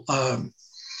wonderful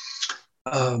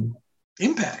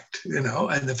impact,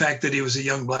 and the fact that he was a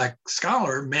young Black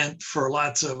scholar meant for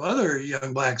lots of other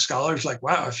young Black scholars, like,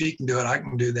 wow, if he can do it, I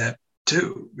can do that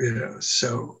too,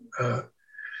 So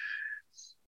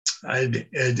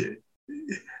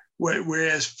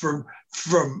whereas for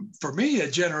me, a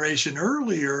generation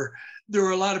earlier, there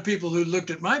were a lot of people who looked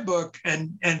at my book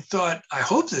and thought, I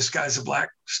hope this guy's a Black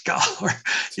scholar.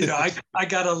 I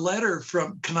got a letter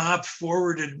from Knopf,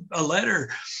 forwarded a letter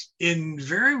in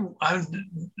I'll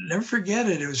never forget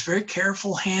it. It was very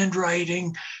careful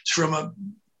handwriting. It's from a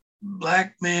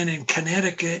Black man in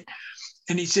Connecticut.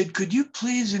 And he said, could you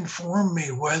please inform me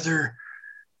whether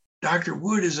Dr.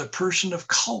 Wood is a person of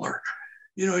color?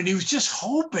 And he was just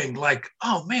hoping, like,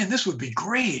 oh man, this would be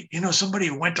great. Somebody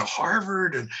who went to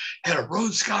Harvard and had a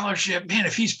Rhodes Scholarship, man,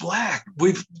 if he's Black,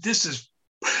 this is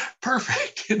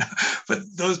perfect, but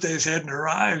those days hadn't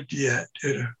arrived yet,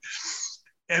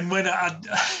 And when I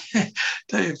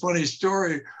tell you a funny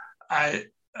story,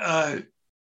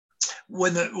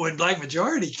 when Black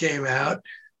Majority came out,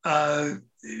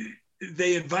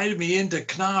 they invited me into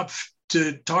Knopf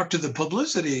to talk to the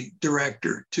publicity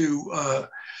director to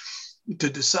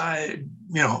decide,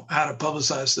 how to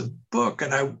publicize the book.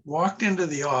 And I walked into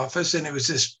the office, and it was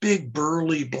this big,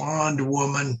 burly, blonde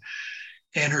woman,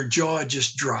 and her jaw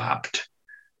just dropped.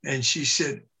 And she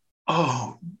said,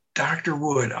 oh, Dr.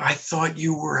 Wood, I thought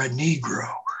you were a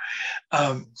Negro.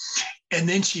 And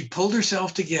then she pulled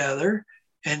herself together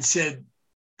and said,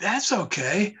 that's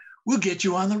okay. We'll get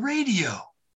you on the radio.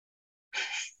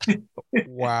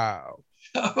 Wow.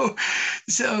 So,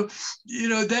 so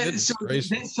that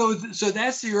so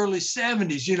that's the early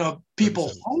 70s.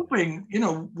 People hoping,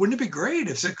 wouldn't it be great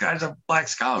if this guy's a black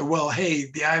scholar? Well,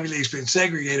 hey, the Ivy League's been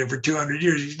segregated for 200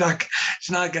 years. It's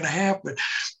not going to happen.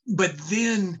 But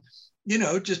then,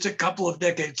 just a couple of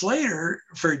decades later,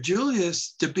 for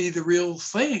Julius to be the real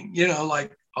thing,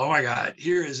 like, oh my God,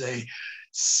 here is a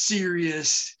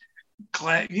serious,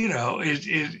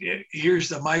 here's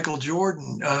the Michael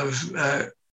Jordan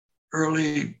of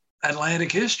early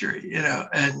Atlantic history,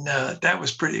 and that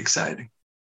was pretty exciting.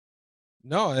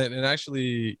 No, and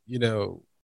actually,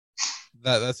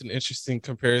 that's an interesting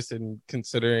comparison,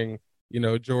 considering,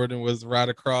 Jordan was right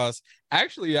across,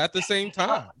 actually at the same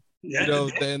time.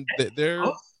 Then they're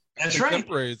that's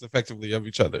contemporaries, effectively, of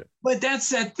each other. But that's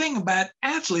that thing about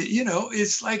athlete,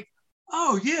 it's like,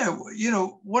 oh yeah,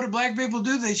 what do black people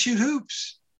do? They shoot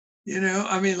hoops.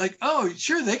 Oh,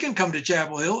 sure, they can come to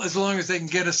Chapel Hill as long as they can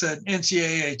get us an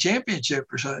NCAA championship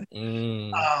or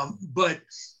something. But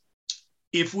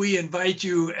if we invite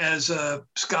you as a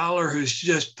scholar who's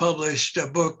just published a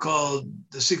book called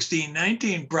The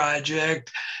 1619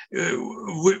 Project,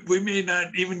 we may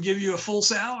not even give you a full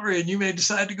salary, and you may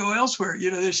decide to go elsewhere.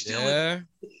 There's still,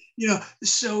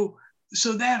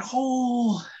 so that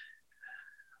whole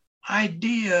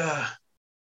idea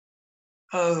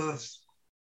of,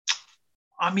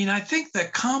 I think the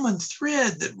common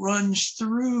thread that runs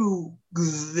through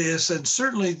this, and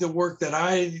certainly the work that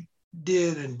I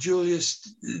did and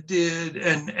Julius did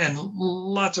and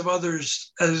lots of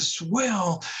others as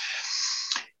well,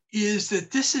 is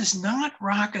that this is not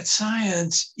rocket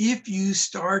science if you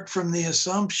start from the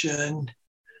assumption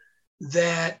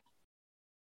that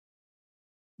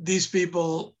these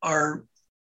people are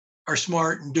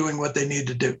smart and doing what they need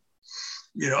to do.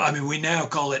 We now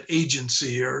call it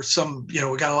agency or some, we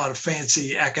got a lot of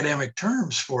fancy academic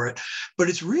terms for it, but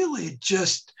it's really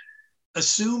just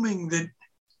assuming that,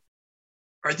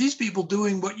 are these people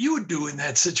doing what you would do in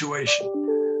that situation?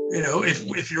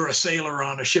 If you're a sailor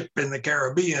on a ship in the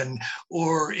Caribbean,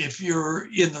 or if you're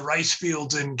in the rice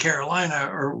fields in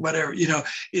Carolina or whatever,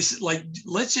 it's like,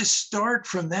 let's just start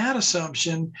from that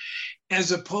assumption,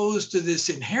 as opposed to this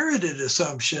inherited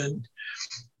assumption,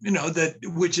 that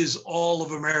which is all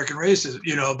of American races.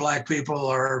 Black people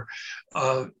are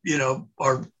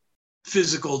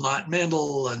physical, not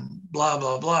mental, and blah,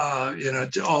 blah, blah,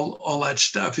 all that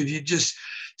stuff. If you just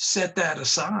set that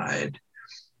aside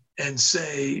and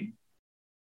say,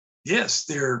 yes,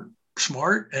 they're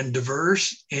smart and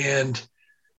diverse and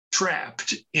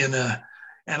trapped in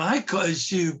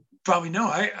as you probably know,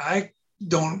 I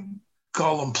don't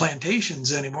call them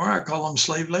plantations anymore. I call them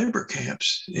slave labor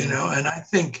camps, and I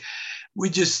think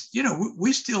we just,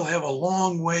 we still have a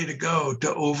long way to go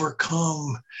to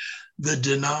overcome the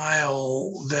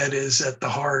denial that is at the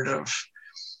heart of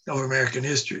American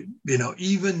history.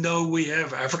 Even though we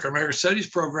have African American studies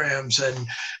programs and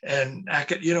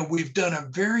we've done a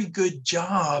very good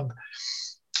job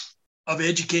of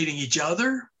educating each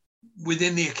other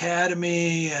within the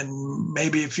academy and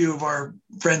maybe a few of our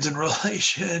friends and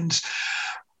relations,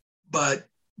 but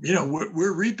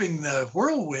we're reaping the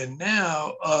whirlwind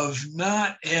now of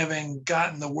not having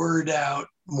gotten the word out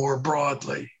more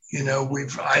broadly.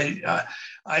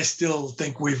 I still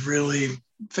think we've really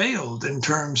failed in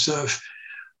terms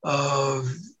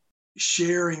of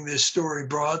sharing this story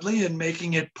broadly and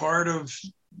making it part of,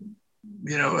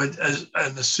 as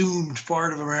an assumed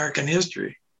part of American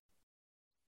history.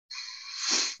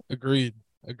 Agreed.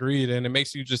 And it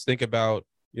makes you just think about,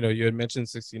 you had mentioned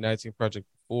 1619 Project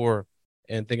before,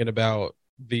 and thinking about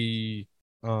the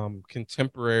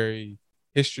contemporary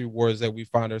history wars that we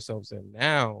find ourselves in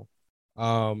now.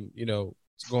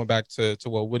 Going back to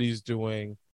what Woody's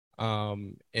doing,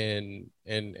 and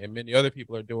many other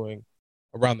people are doing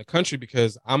around the country,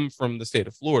 because I'm from the state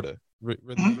of Florida.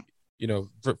 Really,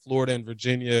 Florida,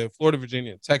 Virginia,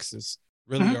 and Texas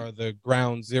really are the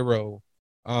ground zero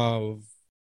of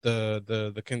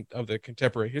the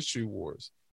contemporary history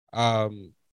wars.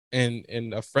 And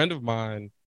a friend of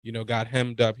mine, got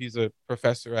hemmed up. He's a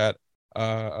professor at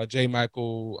J.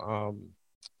 Michael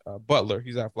Butler.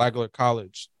 He's at Flagler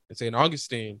College in St.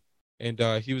 Augustine, and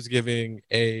he was giving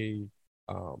I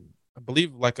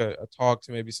believe like a talk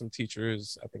to maybe some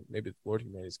teachers. I think maybe the Florida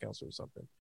Humanities Council or something.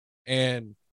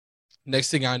 And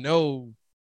next thing I know,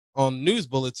 on news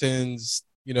bulletins,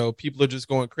 people are just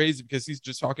going crazy because he's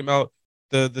just talking about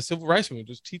the civil rights movement,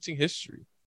 just teaching history.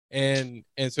 And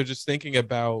so just thinking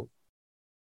about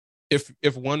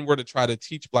if one were to try to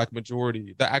teach Black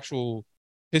majority, the actual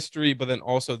history, but then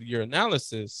also your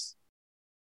analysis,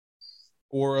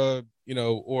 or a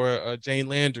Jane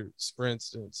Landers, for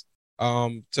instance,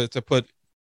 to put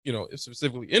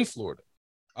specifically in Florida,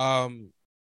 well,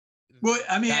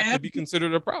 I mean, that could be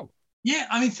considered a problem. Yeah,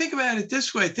 I mean, think about it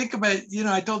this way. Think about,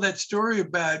 I told that story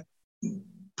about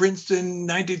Princeton,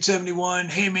 1971.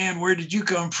 Hey, man, where did you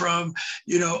come from?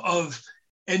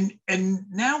 And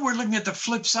now we're looking at the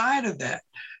flip side of that.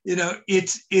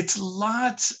 It's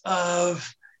lots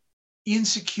of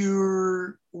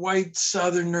insecure white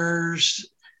Southerners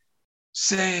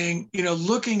saying,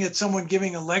 looking at someone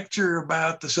giving a lecture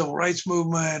about the civil rights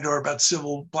movement or about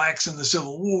blacks in the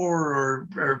Civil War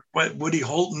or what Woody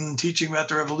Holton teaching about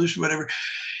the revolution, whatever,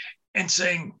 and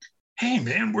saying, hey,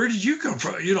 man, where did you come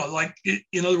from?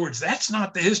 In other words, that's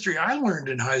not the history I learned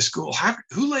in high school.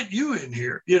 Who let you in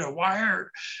here?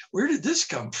 Where did this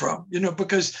come from?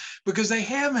 Because they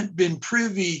haven't been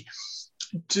privy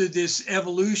to this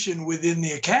evolution within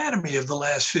the academy of the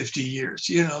last 50 years.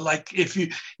 Like if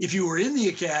you were in the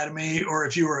academy, or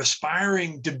if you were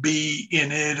aspiring to be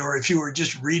in it, or if you were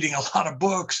just reading a lot of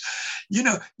books, you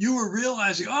were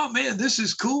realizing, oh man, this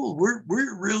is cool. We're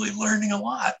really learning a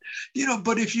lot.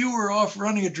 But if you were off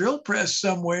running a drill press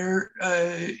somewhere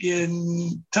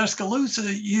in Tuscaloosa,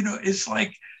 it's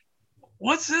like,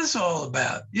 what's this all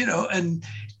about? And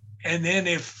then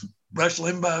if Rush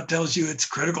Limbaugh tells you it's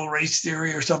critical race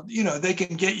theory or something, they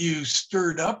can get you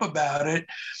stirred up about it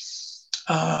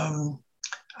out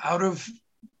of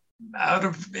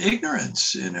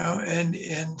ignorance,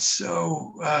 and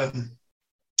so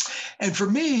and for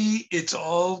me, it's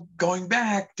all going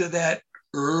back to that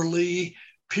early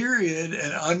period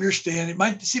and understanding.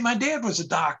 My dad was a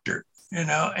doctor,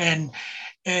 and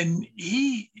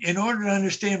he, in order to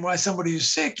understand why somebody is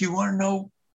sick, you want to know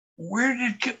where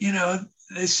did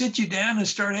they sit you down and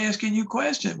start asking you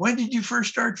questions. When did you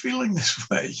first start feeling this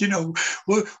way?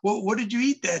 What did you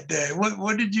eat that day?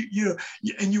 What did you,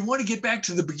 and you want to get back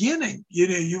to the beginning.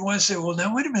 You want to say, well,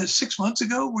 now, wait a minute, 6 months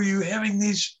ago, were you having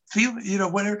these feelings,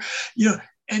 whatever,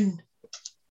 and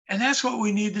that's what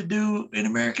we need to do in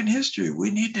American history.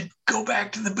 We need to go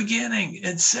back to the beginning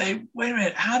and say, wait a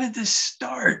minute, how did this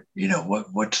start?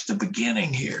 What's the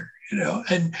beginning here?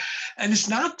 And it's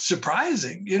not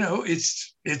surprising,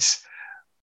 it's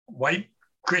white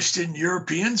Christian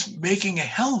Europeans making a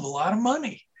hell of a lot of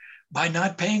money by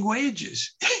not paying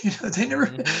wages. They never,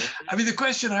 I mean, the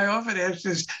question I often ask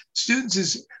students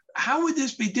is, how would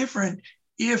this be different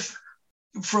if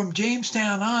from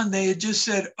Jamestown on, they had just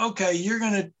said, okay, you're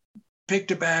going to pick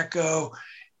tobacco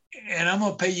and I'm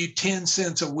going to pay you 10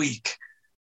 cents a week.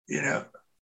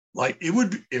 Like it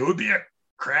would be a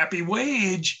crappy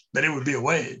wage, but it would be a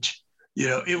wage.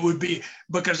 It would be,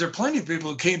 because there are plenty of people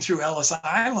who came through Ellis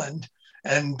Island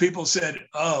and people said,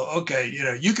 oh, okay,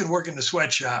 you can work in the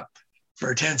sweatshop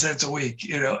for 10 cents a week,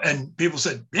 and people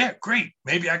said, yeah, great.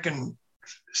 Maybe I can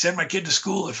send my kid to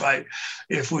school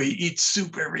if we eat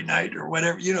soup every night or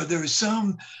whatever. There was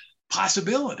some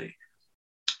possibility.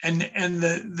 And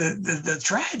the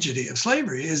tragedy of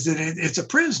slavery is that it's a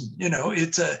prison.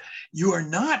 You are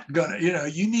not gonna,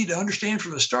 you need to understand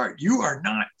from the start, you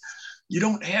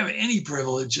don't have any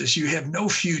privileges. You have no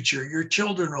future. Your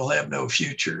children will have no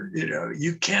future.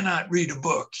 You cannot read a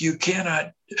book. You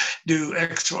cannot do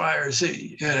X, Y, or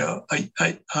Z.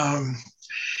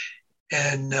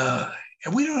 And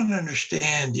we don't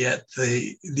understand yet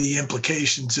the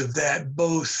implications of that,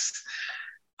 both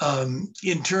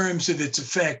in terms of its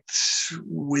effects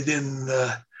within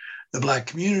the Black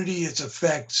community, its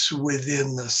effects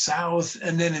within the South,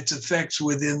 and then its effects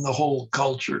within the whole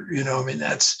culture.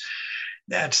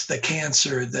 That's the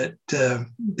cancer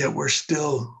that we're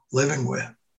still living with.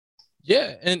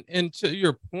 Yeah, and to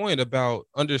your point about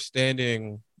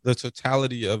understanding the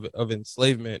totality of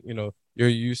enslavement, your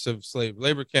use of slave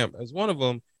labor camp as one of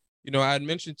them, I had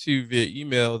mentioned to you via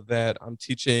email that I'm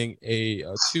teaching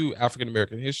two African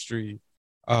American history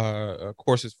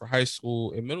courses for high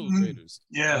school and middle graders.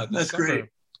 Yeah, that's summer. Great.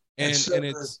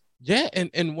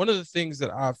 And one of the things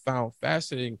that I found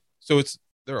fascinating, so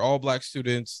they're all Black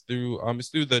students through it's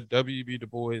through the W.B. Du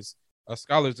Bois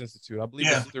Scholars Institute. I believe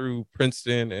it's through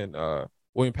Princeton and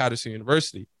William Patterson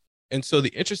University. And so the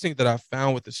interesting that I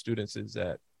found with the students is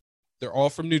that they're all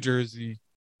from New Jersey,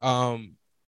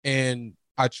 and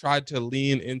I tried to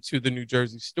lean into the New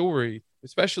Jersey story,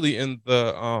 especially in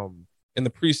the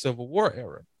pre-Civil War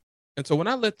era. And so when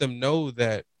I let them know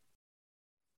that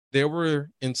there were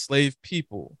enslaved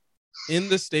people in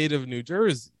the state of New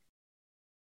Jersey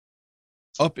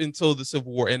up until the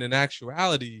Civil War, and in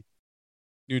actuality,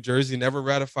 New Jersey never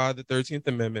ratified the 13th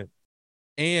Amendment,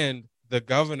 and the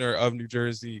governor of New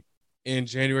Jersey in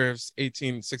January of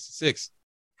 1866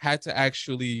 had to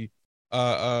actually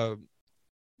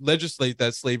legislate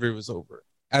that slavery was over,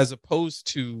 as opposed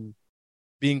to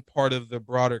being part of the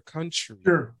broader country.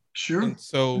 Sure. And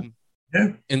so,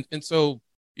 Yeah. and so,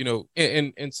 you know,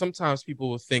 and sometimes people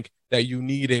will think that you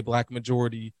need a Black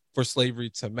majority for slavery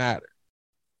to matter.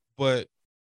 But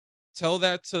tell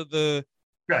that to the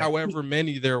Right. however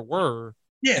many there were.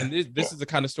 Yeah. And this is the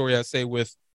kind of story I say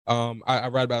with I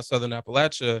write about Southern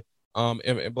Appalachia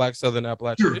and Black Southern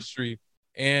Appalachia history.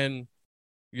 And,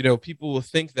 you know, people will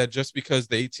think that just because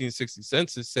the 1860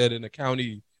 census said in a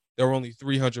county there were only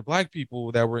 300 Black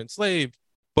people that were enslaved.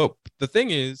 But the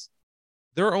thing is,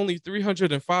 there are only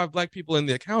 305 Black people in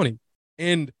the county,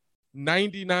 and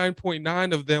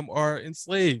 99.9 of them are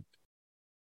enslaved.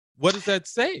 What does that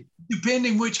say?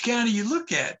 Depending which county you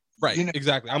look at. Right, you know?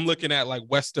 Exactly. I'm looking at like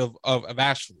west of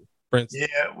Asheville, for instance.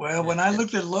 Yeah, well, when I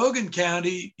looked at Logan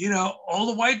County, you know, all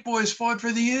the white boys fought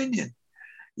for the Union.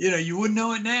 You know, you wouldn't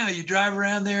know it now. You drive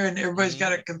around there and everybody's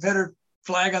got a Confederate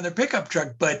flag on their pickup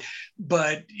truck. But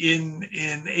in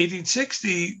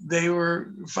 1860, they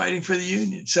were fighting for the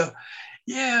Union. So,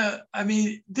 yeah, I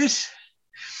mean, that's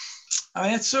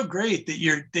so great that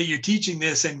you're teaching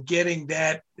this and getting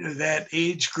that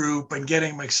age group and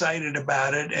getting them excited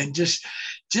about it, and just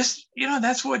you know,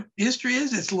 that's what history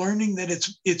is. It's learning that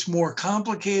it's more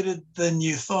complicated than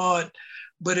you thought,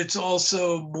 but it's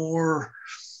also more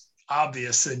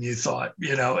obvious than you thought.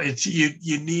 You know, it's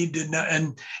you need to know.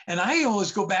 And I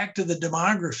always go back to the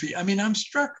demography. I mean, I'm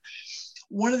struck.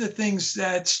 One of the things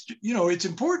that's, you know, it's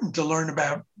important to learn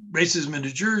about racism in New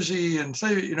Jersey and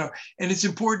slavery, you know, and it's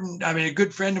important. I mean, a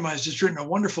good friend of mine has just written a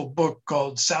wonderful book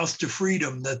called South to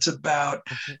Freedom that's about,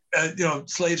 you know,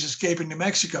 slaves escaping to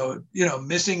Mexico, you know,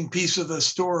 missing piece of the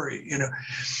story, you know,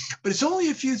 but it's only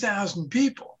a few thousand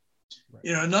people. Right.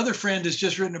 You know, another friend has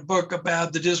just written a book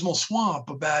about the Dismal Swamp,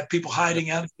 about people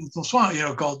hiding out in the Dismal Swamp, you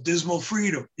know, called Dismal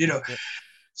Freedom, you know.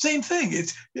 Same thing.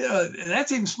 It's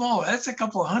that's even smaller. That's a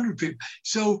couple of hundred people.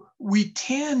 So we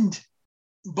tend,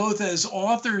 both as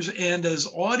authors and as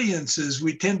audiences,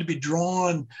 we tend to be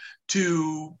drawn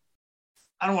to,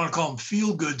 I don't want to call them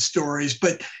feel-good stories,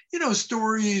 but, you know,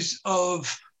 stories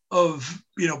of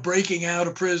you know, breaking out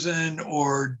of prison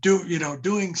or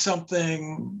doing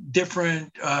something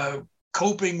different,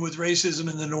 coping with racism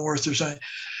in the North or something.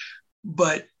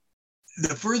 But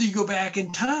the further you go back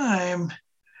in time,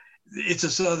 it's a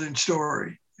Southern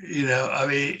story. You know, I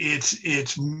mean,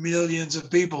 it's millions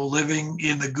of people living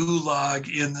in the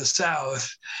gulag in the South,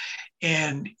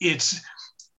 and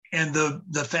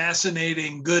the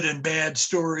fascinating good and bad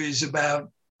stories about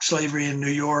slavery in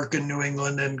New York and New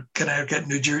England and Connecticut,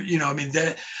 New Jersey. You know, I mean,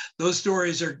 those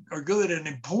stories are good and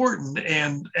important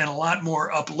and a lot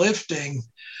more uplifting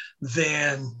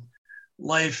than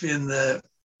life in the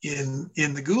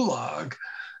gulag.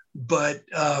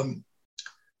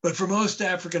 But for most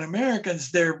African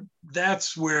Americans,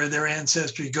 that's where their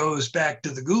ancestry goes, back to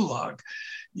the gulag.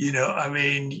 You know, I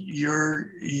mean,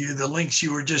 the links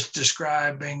you were just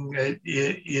describing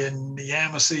in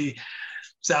Yamasee,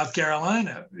 South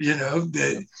Carolina. You know,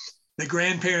 the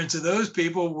grandparents of those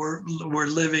people were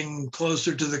living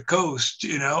closer to the coast.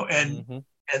 You know, and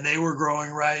they were growing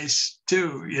rice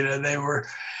too. You know, they were.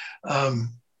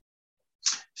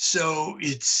 So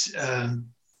it's.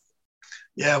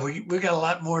 Yeah, we got a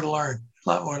lot more to learn.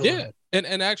 Learn.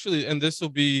 And actually, and this will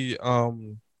be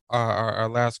our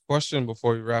last question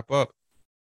before we wrap up.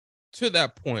 To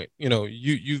that point, you know,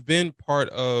 you've been part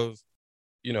of,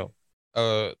 you know,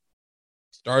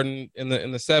 starting in the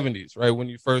 70s, right, when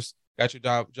you first got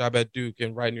your job at Duke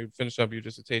and finishing up your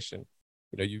dissertation.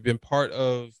 You know, you've been part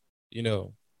of, you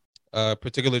know, a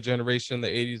particular generation in the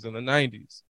 80s and the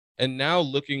 90s, and now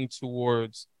looking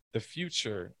towards the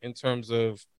future in terms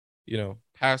of, you know,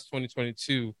 past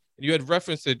 2022. And you had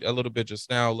referenced it a little bit just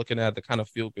now, looking at the kind of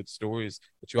feel-good stories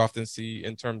that you often see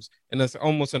in terms, and that's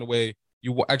almost in a way,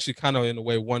 you actually kind of in a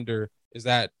way wonder, is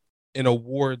that an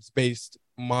awards-based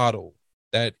model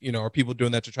that, you know, are people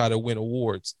doing that to try to win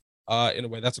awards? In a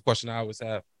way, that's a question I always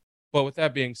have. But with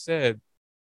that being said,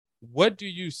 what do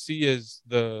you see as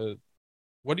the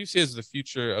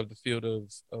future of the field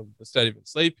of the study of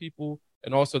enslaved people,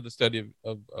 and also the study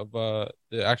of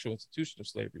the actual institution of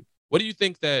slavery? What do you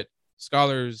think that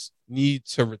scholars need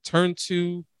to return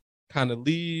to, kind of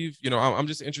leave? You know, I'm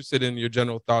just interested in your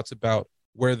general thoughts about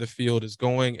where the field is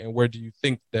going and where do you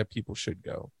think that people should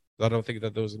go? I don't think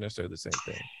that those are necessarily the same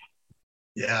thing.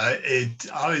 Yeah,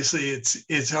 obviously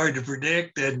it's hard to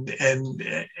predict, and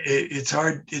it's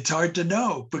hard to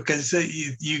know, because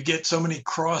you get so many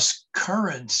cross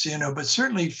currents, you know. But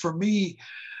certainly for me,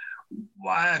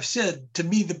 I've said, to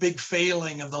me, the big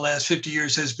failing of the last 50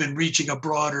 years has been reaching a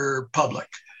broader public,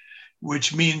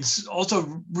 which means also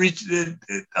which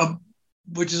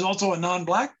is also a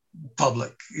non-Black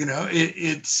public.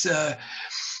 It's.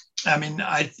 I mean,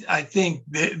 I think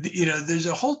that, there's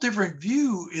a whole different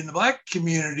view in the Black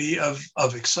community of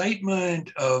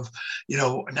excitement, of,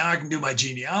 now I can do my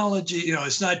genealogy.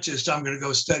 It's not just I'm going to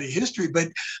go study history, but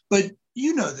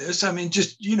this. I mean,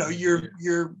 just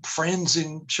your friends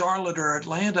in Charlotte or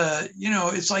Atlanta.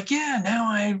 It's like, yeah, now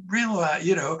I realize.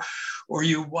 Or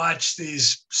you watch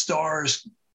these stars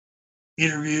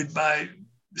interviewed by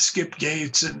Skip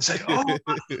Gates and say, oh,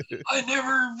 I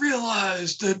never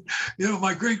realized that,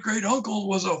 my great great uncle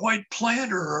was a white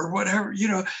planter or whatever.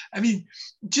 I mean,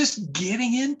 just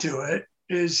getting into it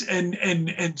is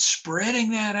and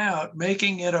spreading that out,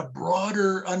 making it a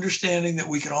broader understanding that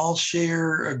we can all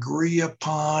share, agree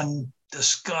upon,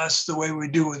 discuss the way we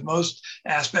do with most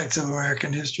aspects of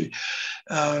American history.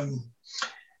 That's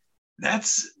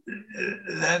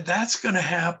going to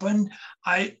happen.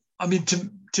 I mean,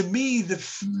 to me, the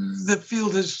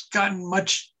field has gotten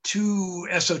much too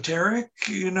esoteric.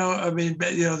 I mean,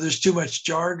 there's too much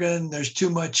jargon. There's too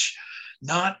much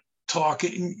not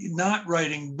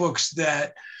writing books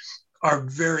that are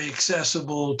very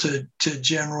accessible to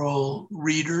general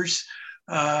readers.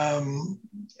 But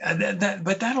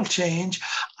that'll change.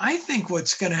 I think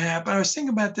what's going to happen. I was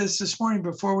thinking about this morning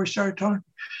before we started talking.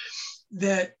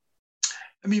 That,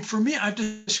 I mean, for me, I've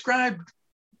described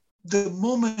the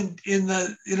moment in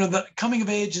the coming of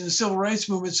age in the civil rights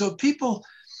movement. So people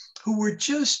who were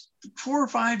just 4 or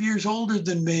 5 years older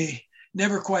than me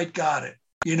never quite got it.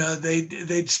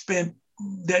 They'd spent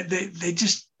that they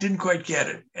just didn't quite get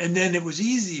it. And then it was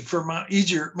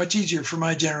much easier for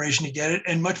my generation to get it,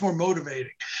 and much more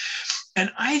motivating.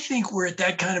 And I think we're at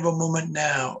that kind of a moment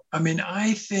now. I mean,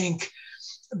 I think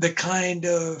the kind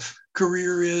of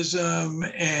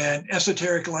careerism and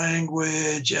esoteric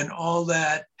language and all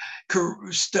that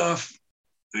stuff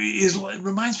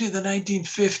reminds me of the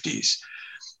 1950s.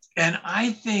 And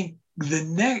I think because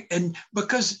in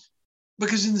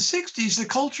the 60s, the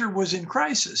culture was in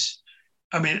crisis.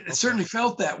 I mean, it certainly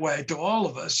felt that way to all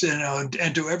of us, and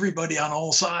to everybody on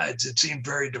all sides. It seemed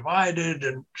very divided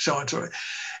and so on and so forth.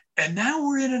 And now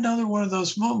we're in another one of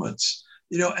those moments,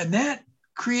 and that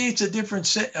creates a different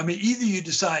set. I mean, either you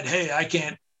decide, hey, I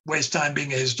can't waste time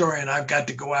being a historian. I've got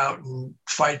to go out and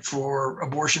fight for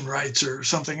abortion rights or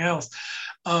something else.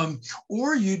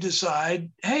 Or you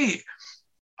decide, hey,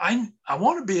 I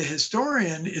want to be a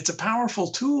historian. It's a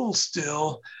powerful tool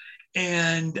still.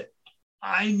 And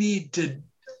I need to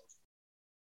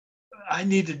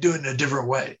do it in a different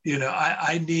way.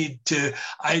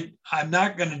 I'm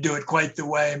not going to do it quite the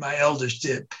way my elders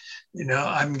did.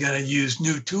 I'm going to use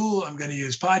new tool. I'm going to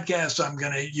use podcasts. I'm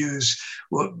going to use,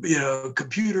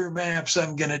 computer maps.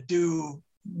 I'm going to do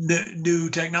new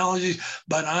technologies,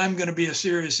 but I'm going to be a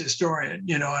serious historian,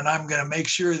 and I'm going to make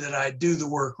sure that I do the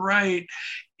work right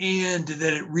and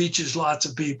that it reaches lots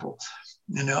of people,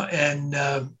 and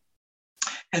that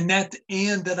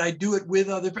I do it with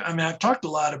other. I mean, I've talked a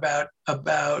lot about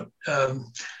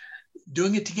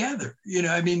doing it together.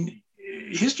 I mean,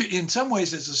 history in some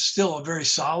ways is still a very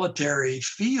solitary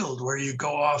field where you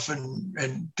go off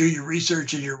and do your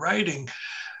research and your writing.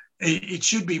 It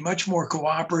should be much more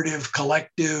cooperative,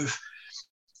 collective.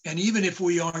 And even if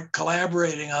we aren't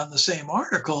collaborating on the same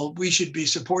article, we should be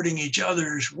supporting each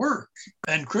other's work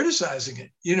and criticizing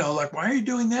it. Like, why are you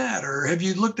doing that? Or have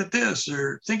you looked at this?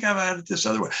 Or think about it this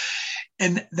other way.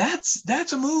 And that's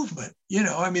a movement.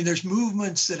 I mean, there's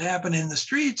movements that happen in the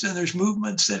streets, and there's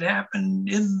movements that happen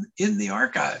in the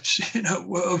archives,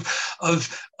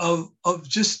 of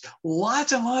just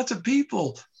lots and lots of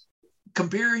people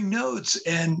comparing notes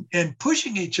and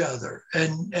pushing each other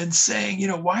and saying,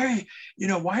 why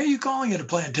are you calling it a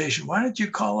plantation? Why don't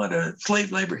you call it a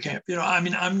slave labor camp? I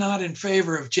mean, I'm not in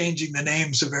favor of changing the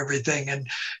names of everything. And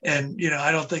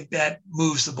I don't think that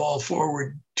moves the ball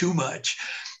forward too much.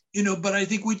 But I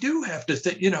think we do have to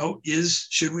think,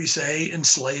 should we say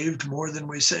enslaved more than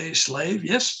we say slave?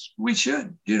 Yes, we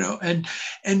should, but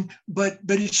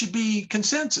it should be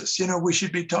consensus. We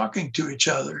should be talking to each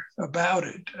other about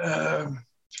it.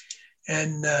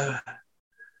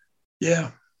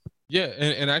 Yeah. Yeah.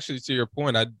 And actually, to your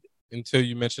point, until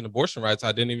you mentioned abortion rights,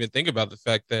 I didn't even think about the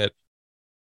fact that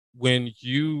when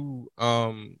you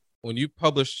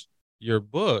published your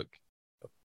book,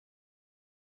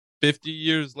 50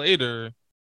 years later,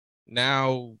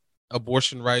 now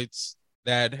abortion rights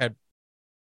that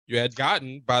you had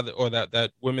gotten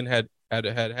that women had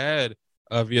via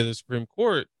the Supreme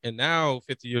Court, and now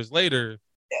 50 years later,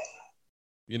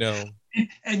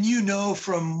 And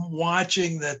from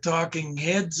watching the talking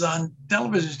heads on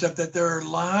television stuff that there are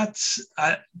lots.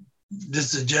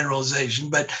 This is a generalization,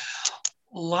 but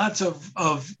lots of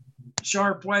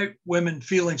sharp white women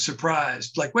feeling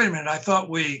surprised, like, wait a minute, I thought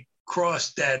we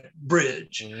crossed that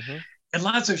bridge. Mm-hmm. And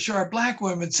lots of sharp Black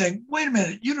women saying, wait a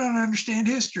minute, you don't understand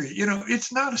history.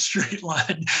 It's not a straight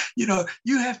line.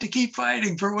 You have to keep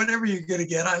fighting for whatever you're going to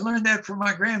get. I learned that from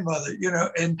my grandmother,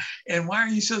 and why are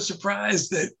you so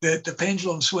surprised that the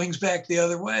pendulum swings back the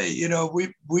other way?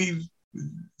 We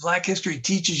Black history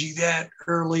teaches you that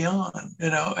early on,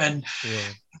 and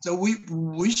so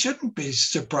we shouldn't be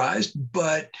surprised,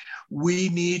 but we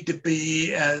need to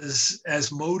be as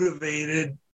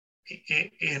motivated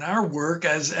in our work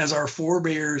as our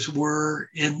forebears were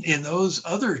in those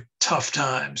other tough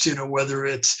times, whether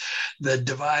it's the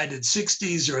divided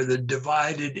 60s or the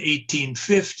divided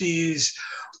 1850s,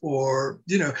 or,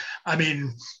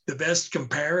 the best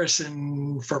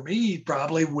comparison for me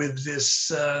probably with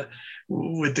this,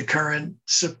 with the current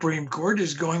Supreme Court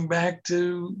is going back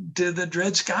to the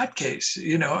Dred Scott case,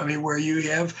 where you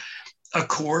have a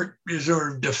court is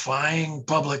sort of defying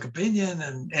public opinion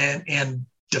and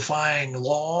defying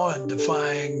law and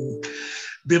defying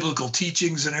biblical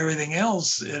teachings and everything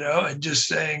else, and just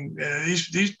saying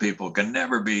these people can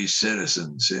never be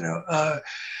citizens,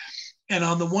 and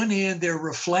on the one hand, they're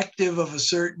reflective of a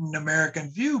certain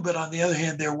American view, but on the other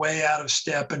hand, they're way out of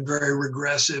step and very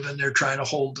regressive, and they're trying to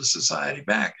hold the society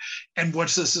back. And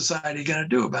what's the society going to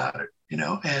do about it?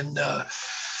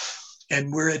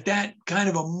 And we're at that kind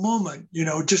of a moment,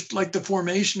 just like the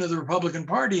formation of the Republican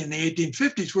Party in the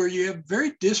 1850s, where you have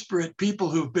very disparate people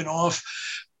who've been off,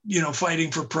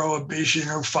 fighting for prohibition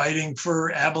or fighting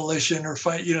for abolition or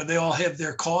they all have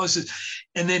their causes,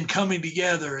 and then coming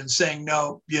together and saying,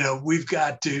 no,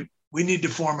 we need to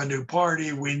form a new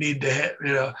party. We need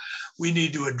to, we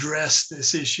need to address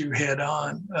this issue head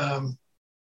on.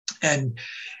 And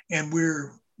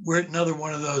we're at another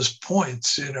one of those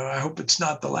points, I hope it's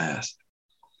not the last.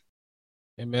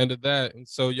 Amen to that. And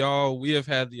so, y'all, we have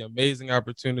had the amazing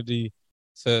opportunity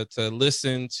to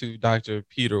listen to Dr.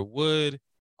 Peter Wood,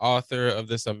 author of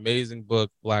this amazing book,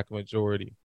 Black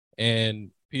Majority. And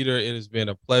Peter, it has been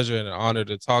a pleasure and an honor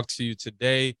to talk to you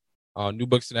today on New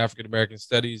Books in African American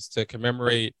Studies to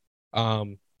commemorate,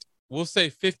 we'll say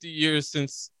 50 years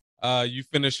since you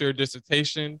finished your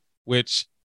dissertation, which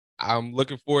I'm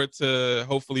looking forward to,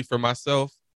 hopefully for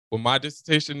myself, when my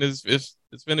dissertation is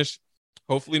finished,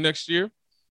 hopefully next year,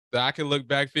 that I can look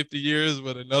back 50 years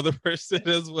with another person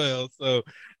as well. So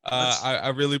I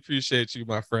really appreciate you,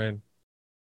 my friend.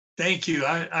 Thank you.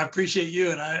 I appreciate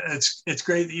you. And it's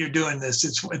great that you're doing this.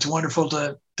 It's wonderful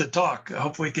to talk. I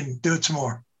hope we can do it some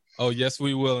more. Oh, yes,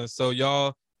 we will. And so,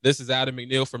 y'all, this is Adam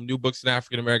McNeil from New Books in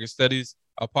African American Studies,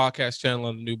 a podcast channel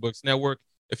on the New Books Network.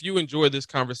 If you enjoyed this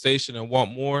conversation and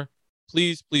want more,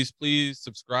 please, please, please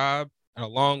subscribe. And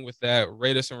along with that,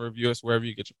 rate us and review us wherever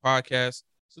you get your podcasts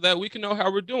so that we can know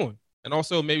how we're doing. And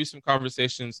also maybe some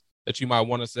conversations that you might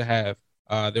want us to have.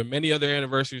 There are many other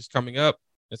anniversaries coming up.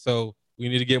 And so we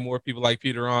need to get more people like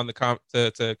Peter on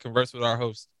to converse with our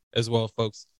hosts as well,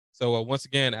 folks. So once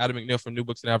again, Adam McNeil from New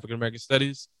Books in African American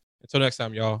Studies. Until next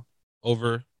time, y'all,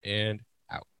 over and